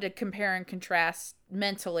kind of wanted to compare and contrast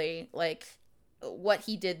mentally, like, what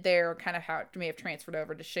he did there, kind of how it may have transferred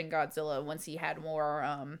over to Shin Godzilla once he had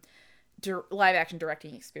more live-action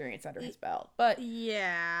directing experience under his belt. But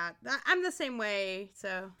yeah, I'm the same way,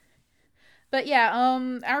 so... But yeah,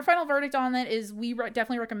 our final verdict on that is we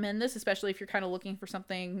definitely recommend this, especially if you're kind of looking for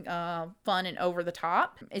something fun and over the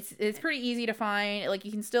top. It's pretty easy to find. Like,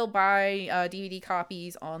 you can still buy DVD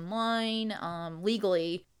copies online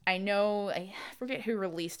legally. I forget who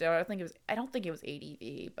released it. I don't think it was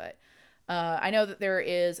ADV, but I know that there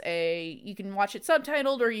is you can watch it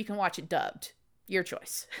subtitled or you can watch it dubbed. Your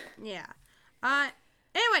choice. Yeah.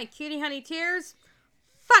 Anyway, Cutie Honey Tears.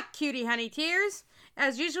 Fuck Cutie Honey Tears.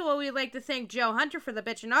 As usual, we'd like to thank Joe Hunter for the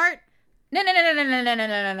bitchin' art. No.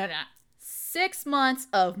 6 months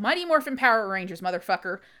of Mighty Morphin Power Rangers,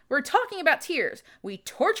 motherfucker. We're talking about Tears. We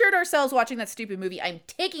tortured ourselves watching that stupid movie. I'm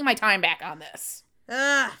taking my time back on this.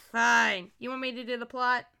 Ugh, fine. You want me to do the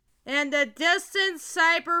plot? In the distant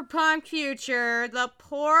cyberpunk future, the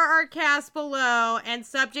poor are cast below and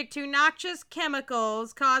subject to noxious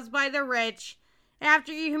chemicals caused by the rich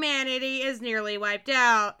after humanity is nearly wiped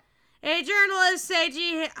out. A journalist,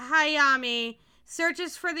 Seiji Hayami,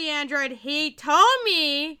 searches for the android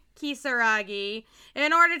Hitomi Kisaragi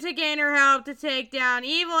in order to gain her help to take down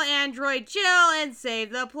evil android Jill and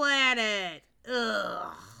save the planet.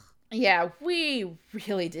 Ugh. Yeah, we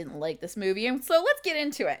really didn't like this movie, and so let's get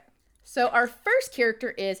into it. So our first character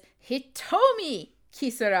is Hitomi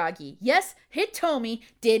Kisaragi. Yes, Hitomi.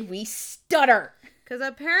 Did we stutter? Because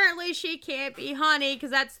apparently she can't be Honey, because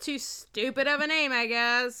that's too stupid of a name, I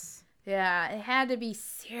guess. Yeah, it had to be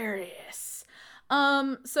serious.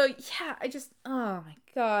 So yeah, oh my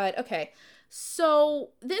god. Okay. So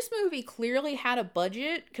this movie clearly had a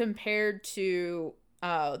budget compared to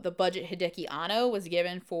the budget Hideki Anno was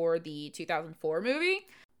given for the 2004 movie.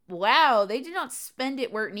 Wow, they did not spend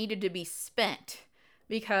it where it needed to be spent,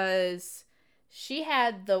 because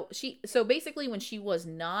so basically when she was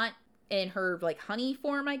not in her like Honey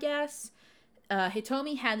form, I guess,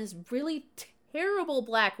 Hitomi had this really terrible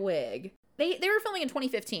black wig. They were filming in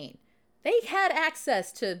 2015. They had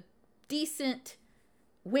access to decent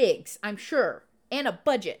wigs, I'm sure, and a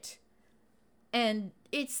budget. And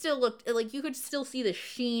it still looked like you could still see the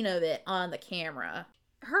sheen of it on the camera.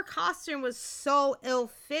 Her costume was so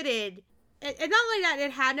ill-fitted. And not like that,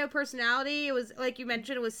 it had no personality. It was, like you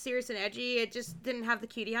mentioned, it was serious and edgy. It just didn't have the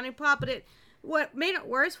Cutie Honey plot, but what made it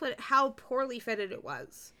worse was how poorly fitted it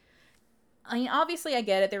was. I mean, obviously, I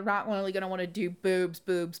get it. They're not only going to want to do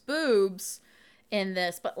boobs in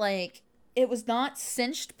this, but, like, it was not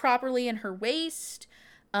cinched properly in her waist.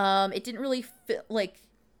 It didn't really fit, like,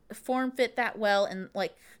 form fit that well, and,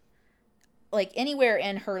 like anywhere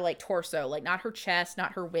in her, like, torso. Like, not her chest,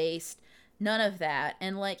 not her waist, none of that.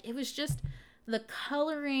 And, like, it was just, the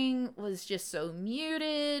coloring was just so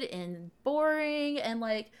muted and boring, and,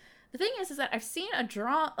 like, the thing is that I've seen I've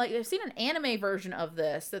seen an anime version of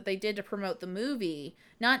this that they did to promote the movie.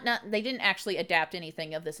 They didn't actually adapt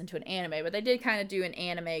anything of this into an anime, but they did kind of do an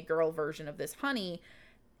anime girl version of this Honey.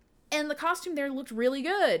 And the costume there looked really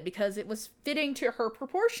good because it was fitting to her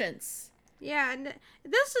proportions. Yeah, and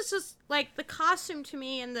this is just, like, the costume to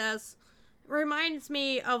me in this reminds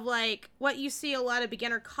me of, like, what you see a lot of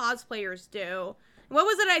beginner cosplayers do. What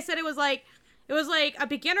was it I said? It was like a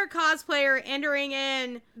beginner cosplayer entering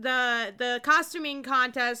in the costuming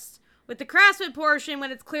contest with the craftsman portion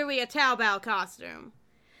when it's clearly a Taobao costume.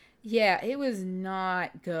 Yeah, it was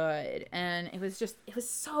not good. And it was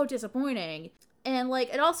so disappointing. And, like,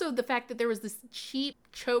 and also the fact that there was this cheap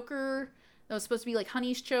choker that was supposed to be, like,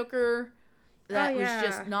 Honey's choker that was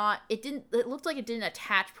just not, it looked like it didn't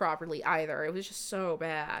attach properly either. It was just so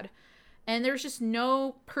bad. And there's just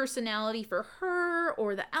no personality for her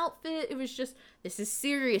or the outfit. It was just, this is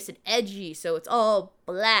serious and edgy, so it's all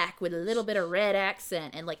black with a little bit of red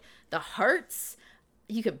accent. And, like, the hearts,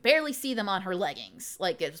 you could barely see them on her leggings.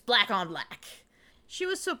 Like, it was black on black. She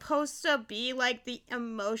was supposed to be, like, the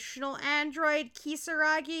emotional android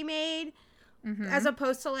Kisaragi made, as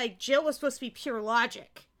opposed to, like, Jill was supposed to be pure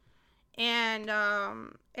logic. And,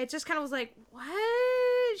 it just kind of was like,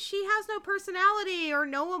 what? She has no personality or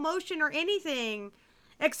no emotion or anything.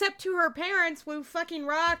 Except to her parents, who fucking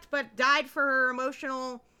rocked, but died for her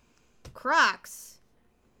emotional crux.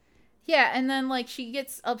 Yeah, and then, like, she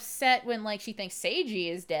gets upset when, like, she thinks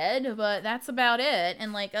Seiji is dead, but that's about it.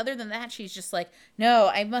 And, like, other than that, she's just like, no,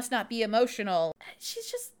 I must not be emotional. She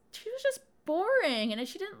was just boring, and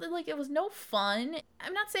she didn't, like, it was no fun.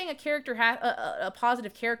 I'm not saying a character a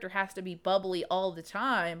positive character has to be bubbly all the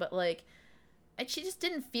time, but, like, she just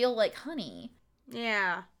didn't feel like Honey.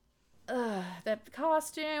 Yeah. That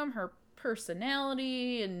costume, her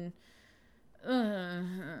personality, and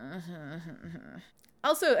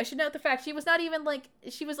also, I should note the fact she was not even, like,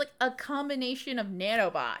 she was, like, a combination of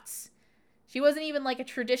nanobots. She wasn't even, like, a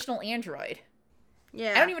traditional android.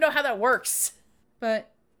 Yeah. I don't even know how that works.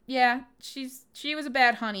 But, yeah, she was a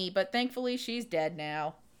bad Honey, but thankfully she's dead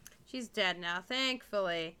now. She's dead now,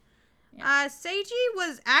 thankfully. Yeah. Seiji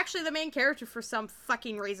was actually the main character for some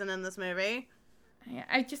fucking reason in this movie. Yeah,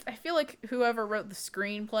 I feel like whoever wrote the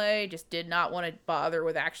screenplay just did not want to bother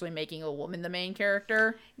with actually making a woman the main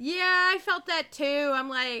character. Yeah, I felt that too. I'm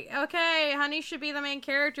like, okay, Honey should be the main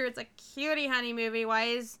character. It's a cutie Honey movie. Why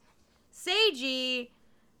is Seiji,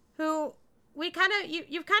 who you've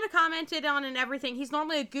kind of commented on and everything, he's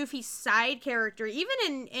normally a goofy side character,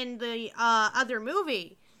 even in the other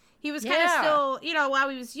movie. He was kind of still, while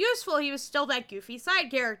he was useful, he was still that goofy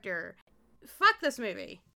side character. Fuck this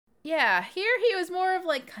movie. Yeah, here he was more of,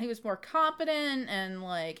 like, he was more competent and,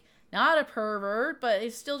 like, not a pervert, but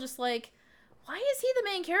it's still just like, why is he the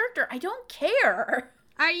main character? I don't care.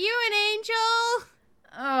 Are you an angel?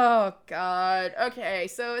 Oh, God. Okay,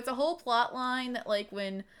 so it's a whole plot line that, like,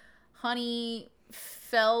 when Honey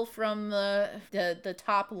fell from the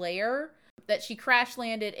top layer, that she crash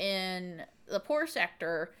landed in the poor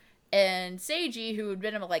sector, and Seiji, who had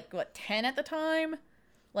been, like, 10 at the time,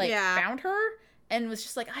 found her, and was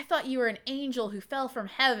just like, I thought you were an angel who fell from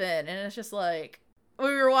heaven, and it's just like, when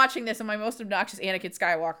we were watching this in my most obnoxious Anakin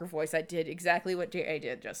Skywalker voice, I did exactly what J.A.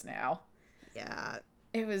 did just now. Yeah.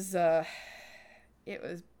 It was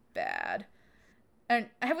bad. And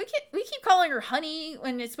we keep calling her Honey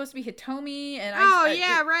when it's supposed to be Hitomi, and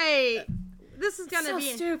right. This is gonna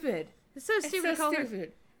be stupid. It's so stupid. It's so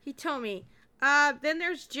stupid. Hitomi. Then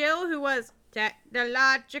there's Jill, who was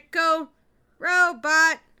technological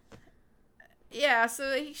robot. Yeah,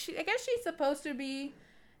 so I guess she's supposed to be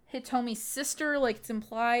Hitomi's sister. Like, it's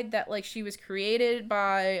implied that, like, she was created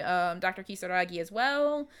by Dr. Kisaragi as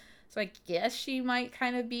well. So I guess she might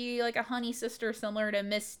kind of be like a Honey sister, similar to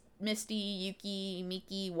Misty, Yuki,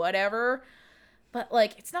 Miki, whatever. But,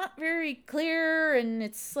 like, it's not very clear, and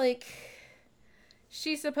it's like,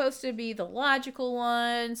 she's supposed to be the logical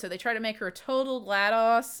one, so they try to make her a total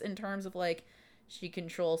GLaDOS in terms of, like, she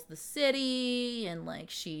controls the city, and, like,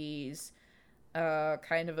 she's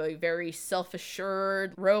kind of a very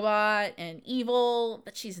self-assured robot and evil,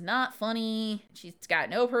 but she's not funny. She's got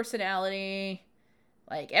no personality.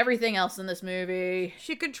 Like everything else in this movie.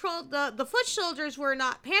 She controlled the foot soldiers were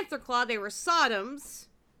not Panther Claw, they were Sodoms.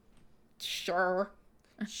 Sure,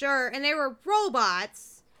 and they were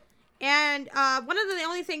robots. And one of the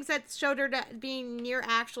only things that showed her to being near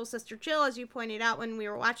actual Sister Jill, as you pointed out when we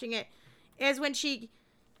were watching it, is when she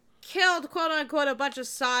killed, quote unquote, a bunch of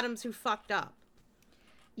Sodoms who fucked up.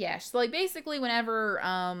 Yeah, so like basically whenever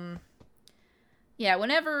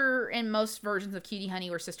in most versions of Cutie Honey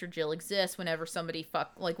where Sister Jill exists, whenever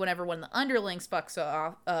whenever one of the underlings fucks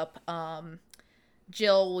up,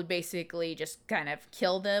 Jill would basically just kind of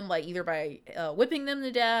kill them, like either by whipping them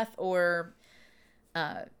to death or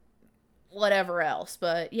whatever else.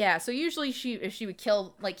 But yeah, so usually she would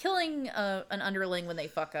killing an underling when they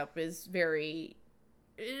fuck up is very,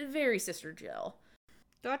 very Sister Jill.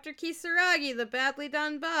 Dr. Kisaragi, the badly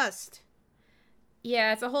done bust.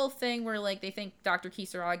 Yeah, it's a whole thing where, like, they think Dr.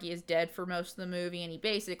 Kisaragi is dead for most of the movie, and he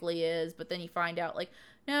basically is, but then you find out, like,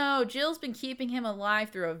 no, Jill's been keeping him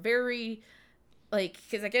alive through a very, like,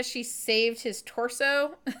 because I guess she saved his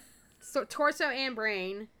torso. So, torso and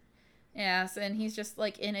brain. Yes, and he's just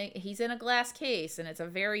like he's in a glass case, and it's a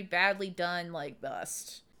very badly done like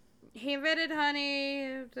bust. He invented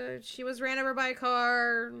honey. She was ran over by a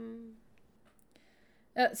car.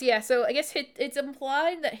 So I guess it's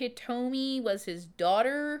implied that Hitomi was his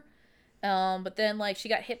daughter, but then like she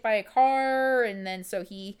got hit by a car, and then so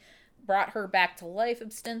he brought her back to life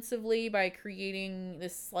ostensibly by creating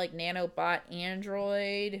this like nanobot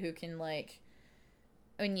android who can like,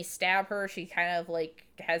 when you stab her, she kind of like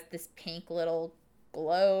has this pink little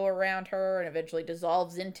glow around her and eventually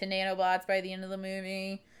dissolves into nanobots by the end of the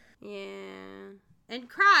movie. Yeah. And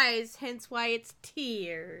cries, hence why it's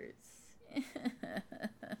tears.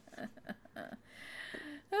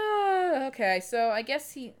 Okay, so I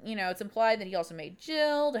guess he, it's implied that he also made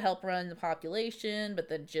Jill to help run the population, but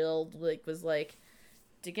then Jill was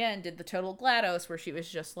did the total GLaDOS where she was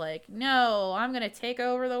just like, no, I'm gonna take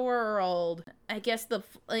over the world. I guess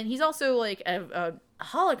and he's also like a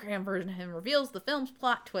hologram version of him reveals the film's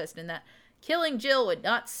plot twist in that killing Jill would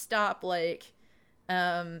not stop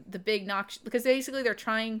the big noxious, because basically they're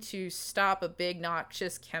trying to stop a big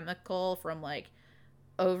noxious chemical from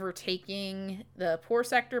overtaking the poor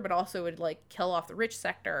sector, but also would kill off the rich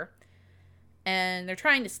sector. And they're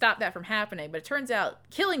trying to stop that from happening, but it turns out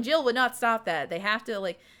killing Jill would not stop that. They have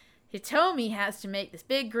to Hitomi has to make this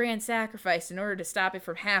big grand sacrifice in order to stop it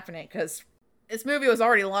from happening, because this movie was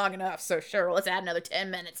already long enough, so sure, let's add another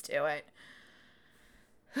 10 minutes to it.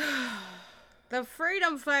 The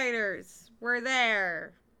Freedom Fighters were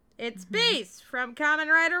there. It's Beast from Kamen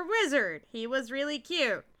Rider Wizard. He was really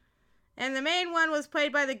cute. And the main one was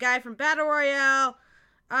played by the guy from Battle Royale.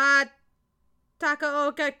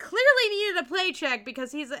 Takaoka clearly needed a play check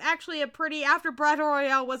because he's actually after Battle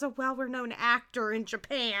Royale was a well-renowned actor in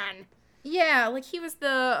Japan. Yeah, he was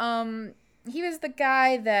the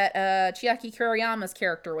guy that Chiaki Kuriyama's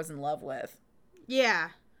character was in love with. Yeah.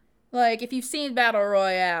 If you've seen Battle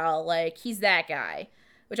Royale, he's that guy.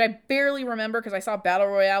 Which I barely remember because I saw Battle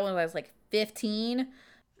Royale when I was 15.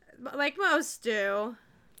 Like most do.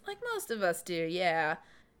 Like most of us do, yeah.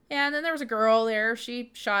 Yeah, and then there was a girl there. She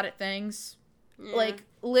shot at things. Yeah.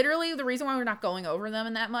 Literally, the reason why we're not going over them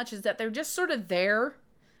in that much is that they're just sort of there.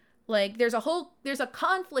 There's a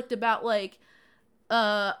conflict about,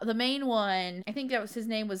 the main one. I think that was his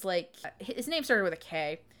name was, his name started with a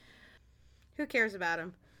K. Who cares about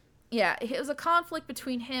him? Yeah, it was a conflict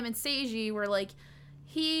between him and Seiji where,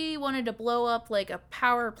 he wanted to blow up, a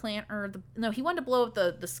power plant, he wanted to blow up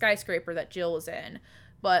the skyscraper that Jill was in.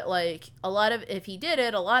 But, if he did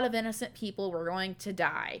it, a lot of innocent people were going to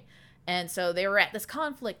die. And so they were at this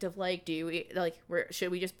conflict of,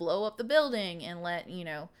 should we just blow up the building and let,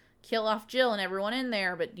 kill off Jill and everyone in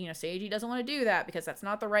there? But, Seiji doesn't want to do that because that's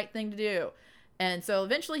not the right thing to do. And so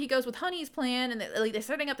eventually he goes with Honey's plan, and they're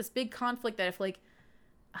setting up this big conflict that if,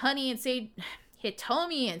 Honey and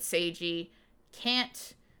Hitomi and Seiji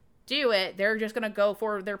can't do it, they're just going to go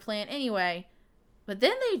for their plan anyway. But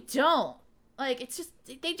then they don't. It's just,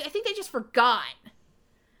 I think they just forgot.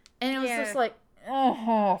 And it was just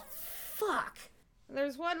oh, fuck.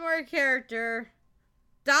 There's one more character.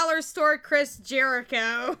 Dollar Store Chris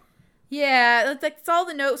Jericho. Yeah, that's all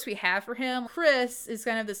the notes we have for him. Chris is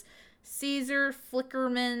kind of this Caesar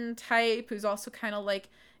Flickerman type who's also kind of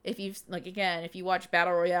if you watch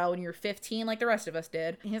Battle Royale when you're 15 like the rest of us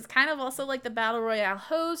did, he's kind of also the Battle Royale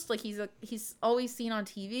host. He's always seen on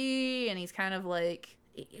TV, and he's kind of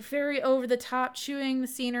very over the top, chewing the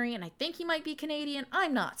scenery, and I think he might be Canadian.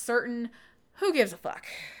 I'm not certain. Who gives a fuck?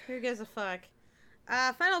 Who gives a fuck?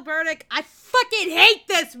 Final verdict. I fucking hate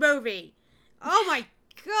this movie. Oh my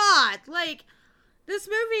god. This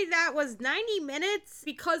movie that was 90 minutes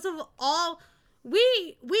because of all...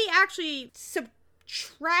 We actually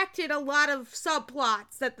subtracted a lot of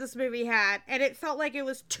subplots that this movie had, and it felt like it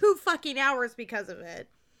was 2 fucking hours because of it.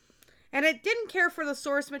 And it didn't care for the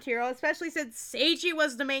source material, especially since Seiji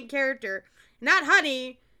was the main character, not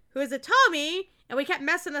Honey, who is a Tommy, and we kept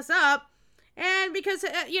messing us up. And because,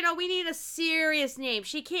 we need a serious name.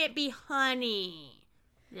 She can't be Honey.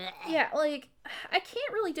 Yeah, I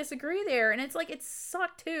can't really disagree there. And it's it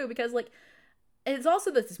sucked too, because it's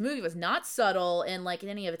also that this movie was not subtle in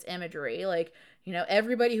any of its imagery.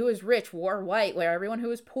 Everybody who was rich wore white, where everyone who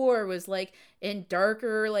was poor was in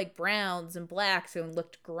darker browns and blacks and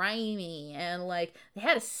looked grimy, and they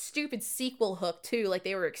had a stupid sequel hook too,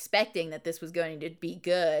 they were expecting that this was going to be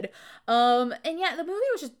good. And yeah, the movie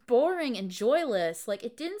was just boring and joyless.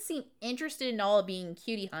 It didn't seem interested in all of being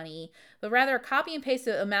Cutie Honey, but rather a copy and paste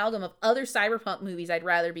amalgam of other cyberpunk movies I'd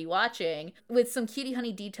rather be watching, with some Cutie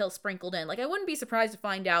Honey details sprinkled in. I wouldn't be surprised to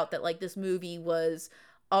find out that this movie was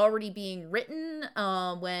already being written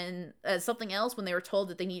when as something else when they were told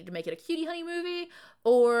that they needed to make it a Cutie Honey movie,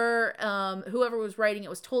 or whoever was writing it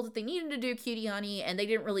was told that they needed to do Cutie Honey, and they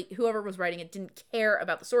didn't really, whoever was writing it didn't care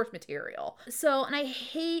about the source material. So, and I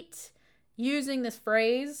hate using this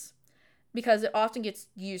phrase because it often gets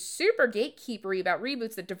used super gatekeepery about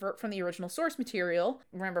reboots that divert from the original source material.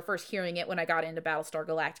 I remember first hearing it when I got into Battlestar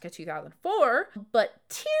Galactica 2004, but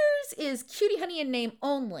Tears is Cutie Honey in name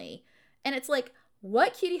only. And it's like,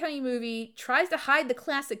 what Cutie Honey movie tries to hide the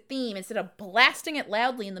classic theme instead of blasting it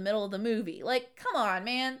loudly in the middle of the movie? Like, come on,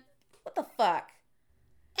 man. What the fuck?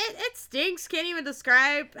 It stinks. Can't even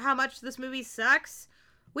describe how much this movie sucks.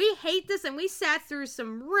 We hate this, and we sat through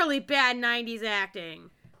some really bad 90s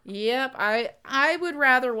acting. Yep, I would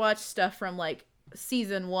rather watch stuff from, like,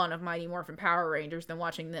 season 1 of Mighty Morphin Power Rangers than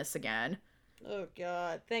watching this again. Oh,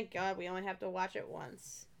 God. Thank God we only have to watch it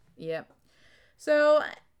once. Yep. So,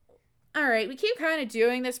 alright, we keep kind of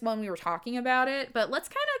doing this when we were talking about it, but let's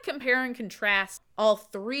kind of compare and contrast all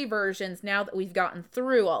 3 versions now that we've gotten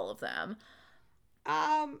through all of them.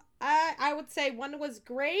 I would say one was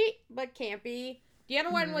great, but campy. The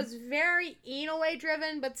other one was very Inoue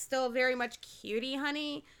driven, but still very much Cutie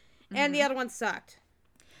Honey. And the other one sucked.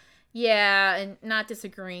 Yeah, and not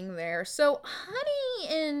disagreeing there. So,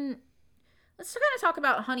 Honey in... Let's kind of talk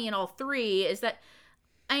about Honey in all 3, is that,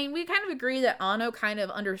 I mean, we kind of agree that Anno kind of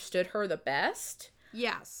understood her the best.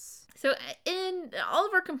 Yes. So, in all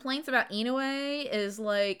of our complaints about Inoue is,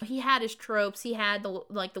 like, he had his tropes, he had,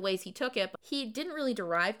 the ways he took it, but he didn't really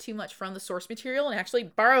derive too much from the source material and actually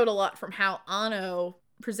borrowed a lot from how Anno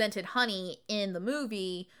presented Honey in the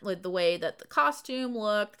movie, with the way that the costume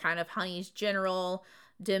looked, kind of Honey's general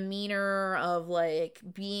demeanor of, like,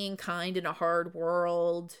 being kind in a hard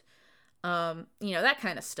world, that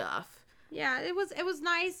kind of stuff. Yeah, it was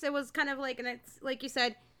nice. It was kind of like, and it's, like you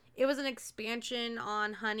said, it was an expansion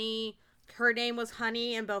on Honey. Her name was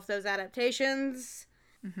Honey in both those adaptations.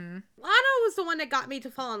 Anno was the one that got me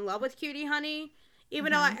to fall in love with Cutie Honey.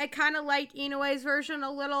 Even though I kind of liked Inoue's version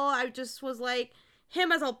a little. I just was like,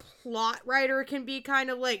 him as a plot writer can be kind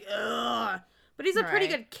of like, ugh. But he's a pretty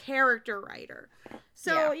good character writer.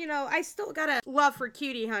 So, I still got a love for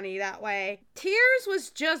Cutie Honey that way. Tears was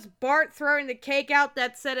just Bart throwing the cake out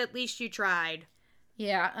that said, at least you tried.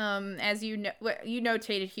 Yeah, as you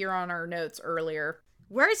notated here on our notes earlier.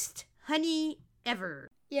 Worst honey ever.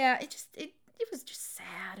 Yeah, it was just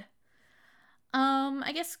sad.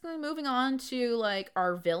 I guess moving on to, like,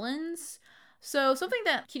 our villains. So something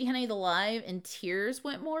that Cutie Honey the Live and Tears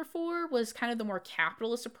went more for was kind of the more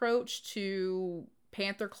capitalist approach to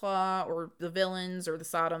Panther Claw, or the villains, or the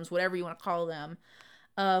Sodoms, whatever you want to call them,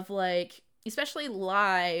 of, like, especially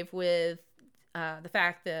Live, with the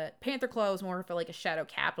fact that Panther Claw was more of a shadow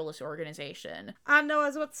capitalist organization. No, I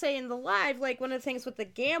was about to say, in the Live, like, one of the things with the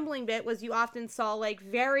gambling bit was you often saw, like,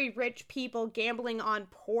 very rich people gambling on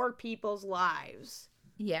poor people's lives.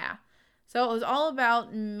 Yeah. So it was all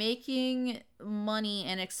about making money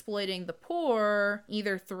and exploiting the poor,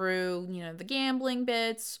 either through, the gambling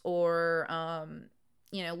bits, or,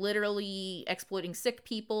 literally exploiting sick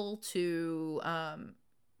people to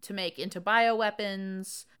make into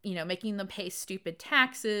bioweapons, making them pay stupid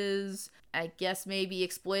taxes, I guess maybe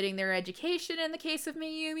exploiting their education in the case of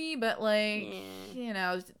Mayumi, but, like,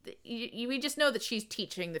 we just know that she's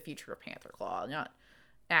teaching the future of Panther Claw, not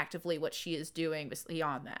actively what she is doing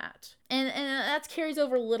beyond that. And that carries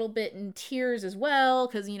over a little bit in Tears as well,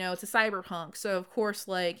 because, it's a cyberpunk, so of course,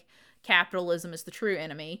 like, capitalism is the true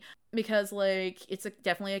enemy, because, like, it's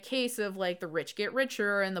definitely a case of, like, the rich get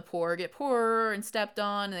richer and the poor get poorer and stepped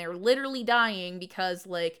on, and they're literally dying because,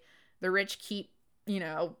 like, the rich keep,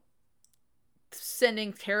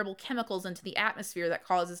 sending terrible chemicals into the atmosphere that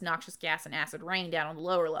causes noxious gas and acid rain down on the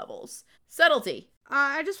lower levels. Subtlety.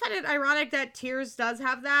 I just find it ironic that Tears does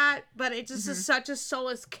have that, but it just is such a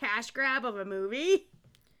soulless cash grab of a movie.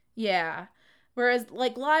 Yeah. Whereas,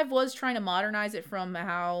 like, Live was trying to modernize it from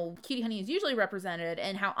how Cutie Honey is usually represented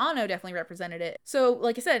and how Anno definitely represented it. So,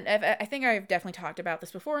 like I said, I think I've definitely talked about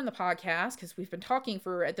this before in the podcast, because we've been talking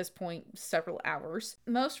for, at this point, several hours.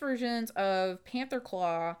 Most versions of Panther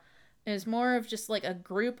Claw is more of just, like, a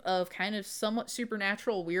group of kind of somewhat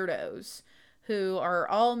supernatural weirdos who are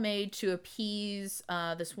all made to appease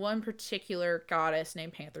this one particular goddess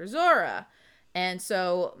named Panther Zora. And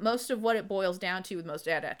so most of what it boils down to with most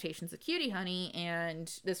adaptations of Cutie Honey, and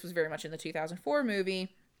this was very much in the 2004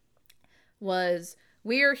 movie, was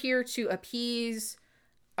we are here to appease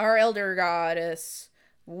our elder goddess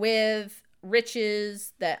with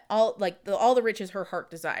riches that all the riches her heart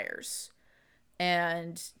desires.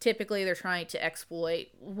 And typically they're trying to exploit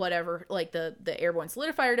whatever, like the airborne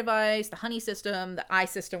solidifier device, the honey system, the eye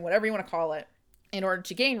system, whatever you want to call it, in order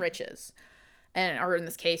to gain riches. And, or in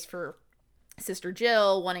this case, for Sister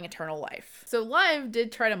Jill, wanting eternal life. So Live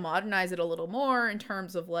did try to modernize it a little more in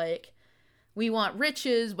terms of, like, we want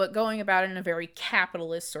riches, but going about it in a very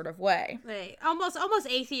capitalist sort of way. Like, almost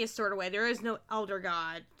atheist sort of way. There is no elder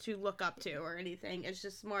god to look up to or anything. It's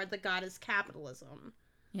just more the god is capitalism.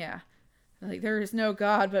 Yeah. Like, there is no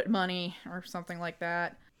god but money, or something like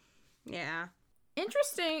that. Yeah.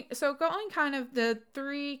 Interesting. So going kind of the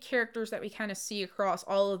three characters that we kind of see across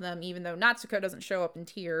all of them, even though Natsuko doesn't show up in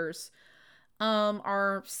Tears,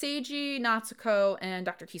 are Seiji, Natsuko, and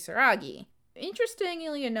Dr. Kisaragi.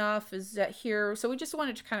 Interestingly enough is that here, so we just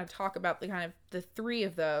wanted to kind of talk about the kind of the three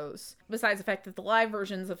of those, besides the fact that the live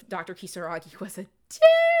versions of Dr. Kisaragi was a dick.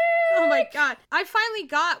 Oh my god. I finally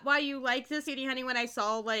got why you like this, Cutie Honey, when I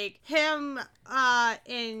saw, like, him,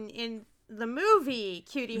 in the movie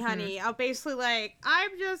Cutie Honey. I'm basically like,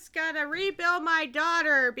 I'm just gonna rebuild my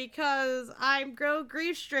daughter because I'm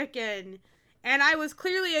grief-stricken. And I was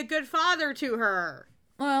clearly a good father to her.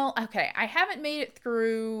 Well, okay, I haven't made it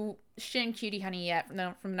through Shin Cutie Honey yet from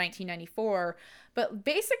 1994, but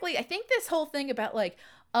basically I think this whole thing about, like,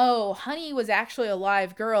 oh, Honey was actually a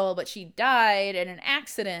live girl, but she died in an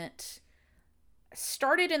accident,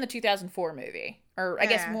 started in the 2004 movie. Or I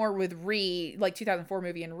guess more with Ri, like 2004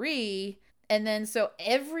 movie and Ri. And then so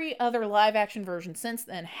every other live action version since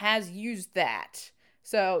then has used that.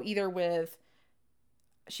 So either with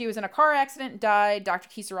she was in a car accident and died, Dr.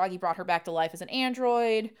 Kisaragi brought her back to life as an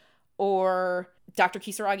android, or Dr.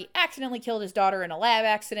 Kisaragi accidentally killed his daughter in a lab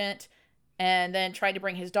accident and then tried to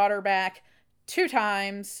bring his daughter back 2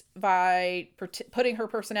 times by putting her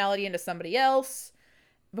personality into somebody else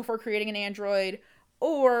before creating an android,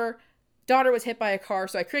 or daughter was hit by a car,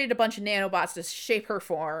 so I created a bunch of nanobots to shape her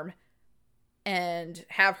form and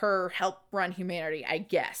have her help run humanity, I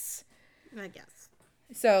guess.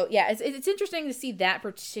 So, yeah, it's interesting to see that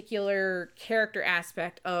particular character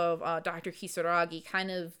aspect of Dr. Kisaragi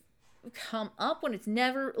kind of come up when it's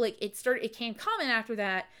never, like, it came common after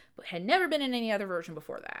that, but had never been in any other version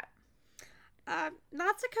before that.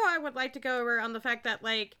 Natsuko, I would like to go over on the fact that,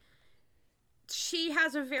 like, she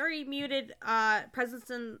has a very muted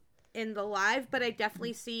presence in the live, but I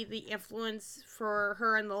definitely see the influence for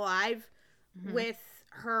her in the live with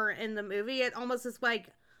her in the movie. It almost is like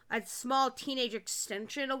a small teenage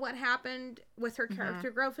extension of what happened with her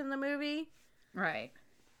character growth in the movie. Right.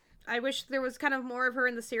 I wish there was kind of more of her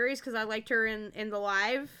in the series because I liked her in the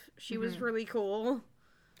live. She was really cool.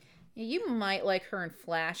 Yeah, you might like her in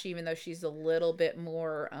Flash, even though she's a little bit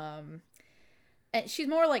more, and she's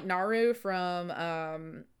more like Naru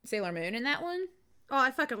from Sailor Moon in that one. Oh,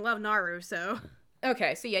 I fucking love Naru, so.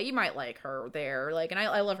 Okay, so yeah, you might like her there. Like, and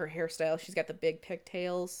I love her hairstyle. She's got the big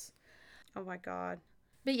pigtails. Oh my god.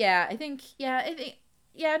 But yeah, I think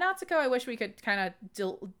Natsuko, I wish we could kind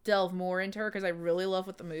of delve more into her because I really love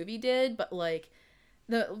what the movie did. But, like,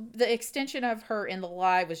 the extension of her in the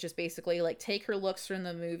live was just basically, like, take her looks from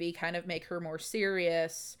the movie, kind of make her more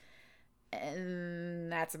serious,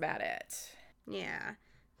 and that's about it. Yeah.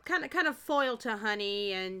 Kind of foil to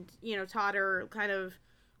Honey and, you know, taught her kind of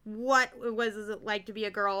what is it like to be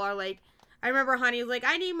a girl. Or, like, I remember Honey was like,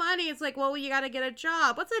 I need money. It's like, well, you gotta get a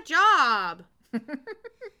job. What's a job?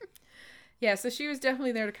 Yeah, so she was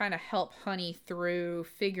definitely there to kind of help Honey through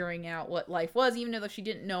figuring out what life was, even though she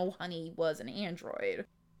didn't know Honey was an android.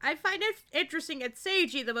 I find it interesting that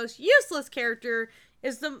Seiji, the most useless character,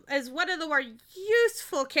 is one of the more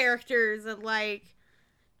useful characters in, like,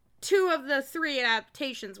 2 of the 3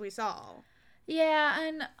 adaptations we saw. Yeah,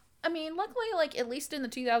 and I mean, luckily, like, at least in the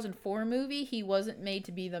 2004 movie, he wasn't made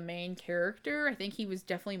to be the main character. I think he was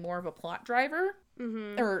definitely more of a plot driver.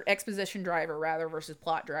 Or exposition driver, rather, versus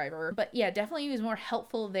plot driver. But yeah, definitely he was more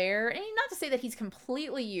helpful there. And not to say that he's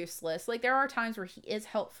completely useless. Like, there are times where he is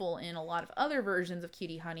helpful in a lot of other versions of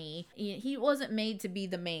Cutie Honey. He wasn't made to be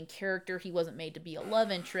the main character. He wasn't made to be a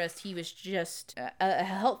love interest. He was just a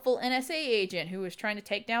helpful NSA agent who was trying to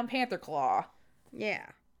take down Panther Claw. Yeah.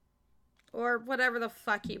 Or whatever the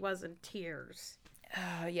fuck he was in Tears.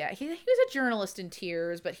 Yeah, he was a journalist in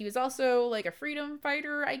Tears, but he was also, like, a freedom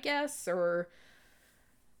fighter, I guess, or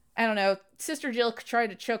I don't know. Sister Jill tried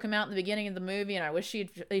to choke him out in the beginning of the movie, and I wish he'd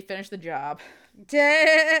finished the job.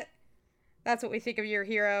 That's what we think of your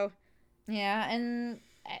hero. Yeah, and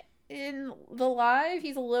in the live,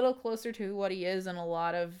 he's a little closer to what he is in a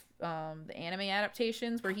lot of the anime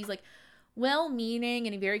adaptations, where he's, like, well-meaning,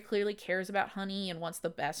 and he very clearly cares about Honey and wants the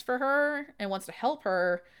best for her, and wants to help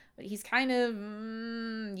her. but he's kind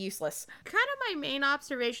of useless. Kind of my main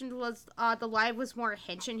observation was the live was more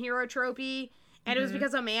Henshin hero tropey, and it was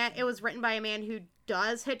because it was written by a man who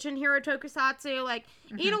does Henshin hero tokusatsu. Like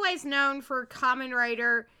Inoue's known for Kamen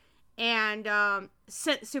Rider and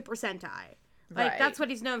Super Sentai. Like that's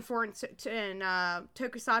what he's known for in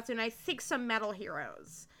tokusatsu, and I think some metal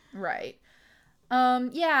heroes. Right.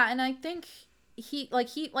 Yeah, and I think he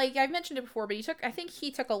I've mentioned it before, but I think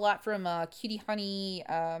he took a lot from Cutie Honey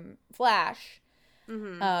Flash.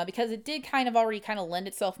 Because it did kind of lend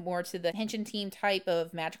itself more to the Henshin team type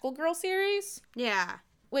of magical girl series. Yeah.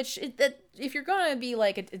 Which, if you're going to be,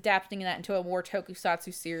 like, adapting that into a more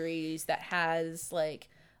tokusatsu series that has, like,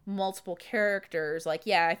 multiple characters, like,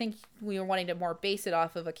 yeah, I think we were wanting to more base it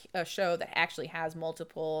off of a show that actually has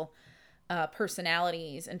multiple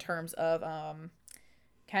personalities in terms of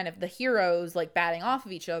kind of the heroes, like, batting off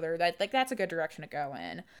of each other. That's a good direction to go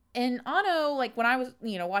in. And Anno, like, when I was,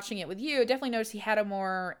 watching it with you, I definitely noticed he had a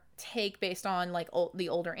more take based on, like, the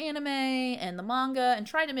older anime and the manga, and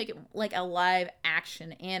tried to make it, like, a live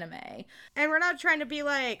action anime. And we're not trying to be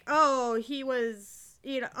like, oh, he was,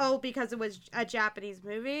 because it was a Japanese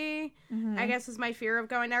movie, I guess is my fear of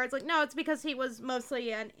going there. It's like, no, it's because he was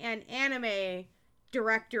mostly an anime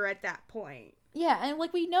director at that point. Yeah, and,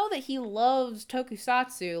 like, we know that he loves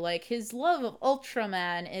tokusatsu. Like, his love of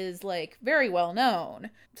Ultraman is, like, very well known.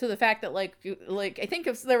 To the fact that, like I think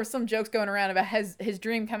there were some jokes going around about his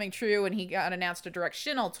dream coming true when he got announced to direct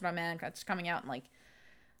Shin Ultraman that's coming out in, like,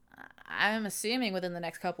 I'm assuming within the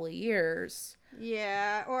next couple of years.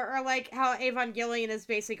 Yeah, or like, how Evangelion is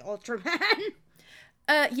basic Ultraman.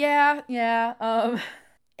 Yeah.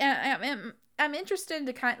 And I'm interested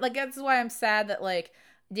to that's why I'm sad that, like,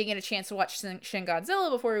 didn't get a chance to watch Shin Godzilla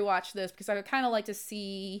before we watched this, because I would kind of like to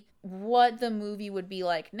see what the movie would be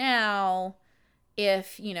like now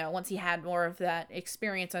if, once he had more of that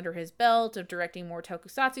experience under his belt of directing more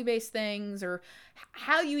tokusatsu-based things, or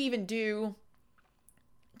how you even do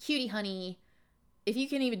Cutie Honey, if you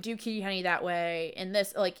can even do Cutie Honey that way in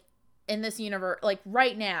this universe, like,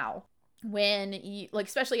 right now, when you, like,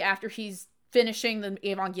 especially after he's finishing the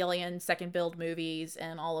Evangelion second build movies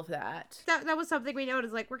and all of that. That was something we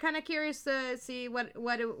noticed. Like, we're kind of curious to see what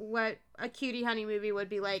a Cutie Honey movie would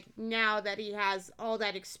be like now that he has all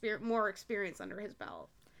that more experience under his belt.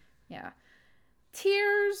 Yeah.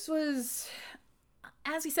 Tears was,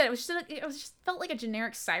 as we said, it just felt like a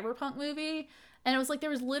generic cyberpunk movie. And it was like there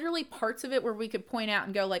was literally parts of it where we could point out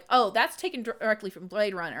and go like, oh, that's taken directly from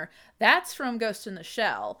Blade Runner. That's from Ghost in the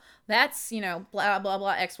Shell. That's, blah, blah,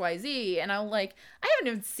 blah, XYZ. And I'm like, I haven't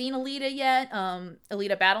even seen Alita yet,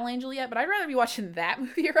 Alita Battle Angel yet, but I'd rather be watching that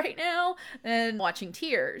movie right now than watching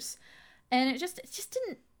Tears. And it just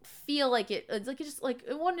didn't feel like it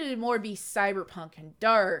wanted to more be cyberpunk and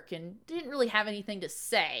dark and didn't really have anything to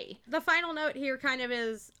say. The final note here kind of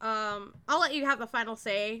is, I'll let you have the final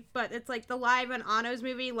say, but it's like the live and Anno's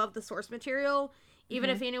movie loved the source material, even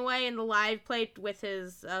if Inoue in the live played with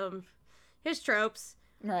his tropes.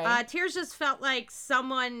 Right. Tears just felt like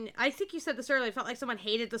someone, I think you said this earlier, felt like someone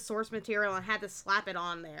hated the source material and had to slap it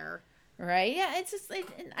on there. Right. Yeah, it's just,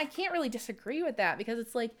 I can't really disagree with that, because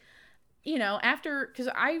it's like, because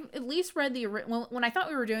I at least read when I thought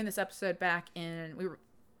we were doing this episode back in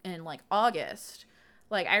like August,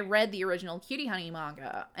 like I read the original Cutie Honey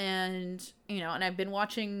manga, and and I've been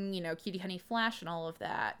watching Cutie Honey Flash and all of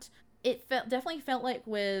that. It definitely felt like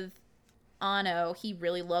with Anno, he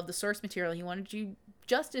really loved the source material. He wanted to do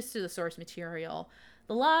justice to the source material.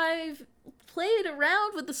 The live played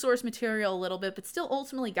around with the source material a little bit, but still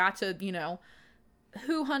ultimately got to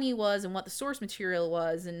who Honey was and what the source material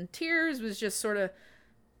was. And Tears was just sort of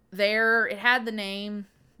there. It had the name,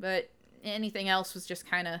 but anything else was just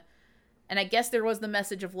kind of, and I guess there was the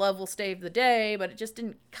message of love will save the day, but it just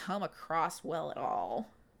didn't come across well at all.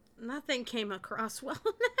 Nothing came across well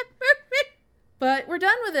in that movie. But we're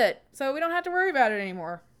done with it, so we don't have to worry about it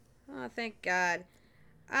anymore. Oh, thank God.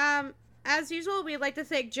 As usual, we'd like to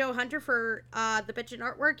thank Joe Hunter for the bitchin'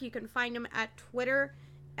 artwork. You can find him at Twitter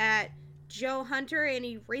at Joe Hunter, and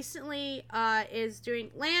he recently is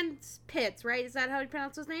doing Lance Pitts, right? Is that how you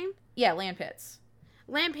pronounce his name? Yeah, Land Pitts.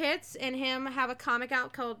 Land Pitts and him have a comic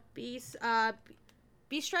out called Beast Heart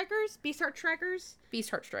Strikers.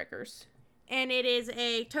 And it is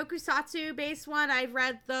a tokusatsu based one. I've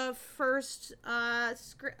read the first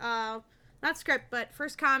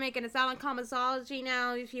first comic, and it's out on Comixology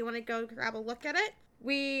now if you want to go grab a look at it.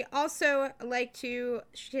 We also like to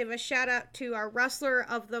give a shout out to our wrestler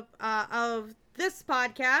of this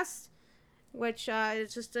podcast, which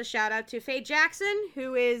is just a shout out to Faye Jackson,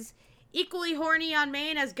 who is equally horny on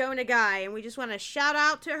main as Go Nagai, and we just want to shout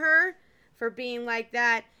out to her for being like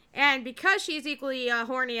that And because she's equally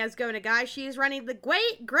horny as Go Nagai, she is running the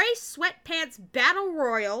Gray Sweatpants Battle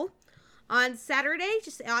Royal on Saturday,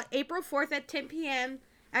 just April 4th at 10 p.m.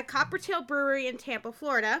 at Coppertail Brewery in Tampa,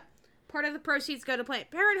 Florida. Part of the proceeds go to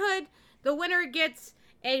Planned Parenthood. The winner gets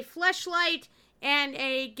a fleshlight and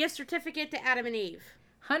a gift certificate to Adam and Eve.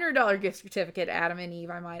 $100 gift certificate to Adam and Eve,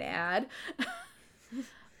 I might add.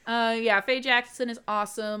 Yeah, Faye Jackson is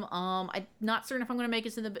awesome. I'm not certain if I'm going to make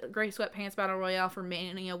it to the Gray Sweatpants Battle Royale for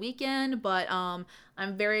Mania weekend, but I'm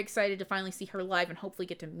very excited to finally see her live and hopefully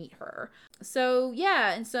get to meet her. So,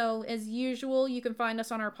 yeah, and so as usual, you can find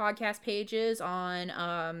us on our podcast pages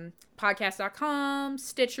on podcast.com,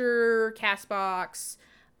 Stitcher, CastBox,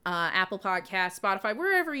 Apple Podcasts, Spotify,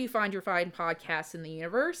 wherever you find your fine podcasts in the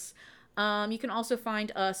universe. You can also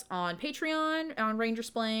find us on Patreon, on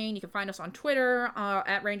Rangersplain. You can find us on Twitter,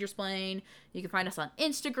 at Rangersplain. You can find us on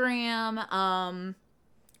Instagram,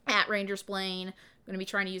 at Rangersplain. I'm going to be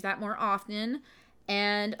trying to use that more often.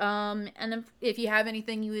 And if you have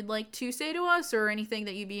anything you would like to say to us, or anything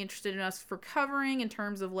that you'd be interested in us for covering in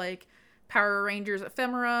terms of, like, Power Rangers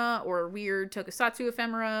ephemera, or weird tokusatsu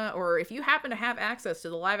ephemera, or if you happen to have access to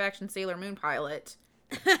the live-action Sailor Moon pilot...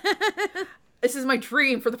 This is my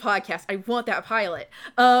dream for the podcast. I want that pilot.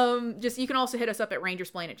 You can also hit us up at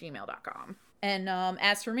rangersplain@gmail.com. And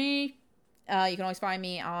as for me, you can always find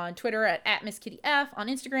me on Twitter at MissKittyF, on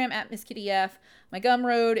Instagram at MissKittyF. My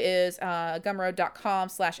Gumroad is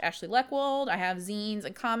gumroad.com/Ashley Leckwald. I have zines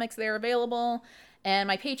and comics there available. And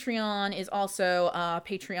my Patreon is also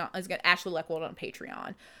is got Ashley Leckwald on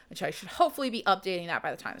Patreon, which I should hopefully be updating that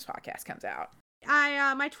by the time this podcast comes out.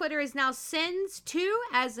 My Twitter is now Sins2,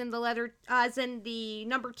 as in the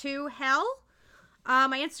number 2 hell.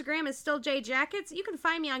 My Instagram is still JJackets. You can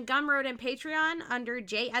find me on Gumroad and Patreon under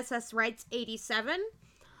JSSWrites87.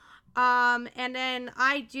 And then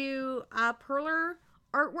I do perler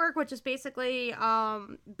artwork, which is basically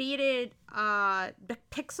beaded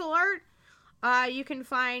pixel art. You can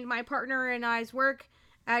find my partner and I's work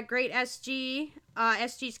at Great SG.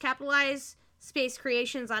 SG's capitalized, Space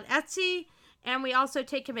Creations on Etsy. And we also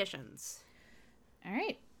take commissions. All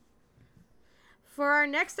right. For our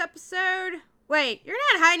next episode... Wait, you're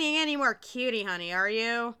not hiding any more Cutie Honey, are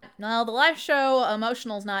you? No, the live show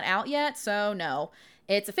Emotional's not out yet, so no.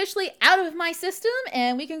 It's officially out of my system,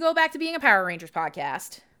 and we can go back to being a Power Rangers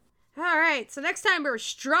podcast. All right, so next time we're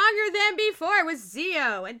stronger than before with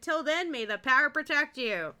Zeo. Until then, may the power protect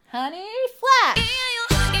you. Honey, flash!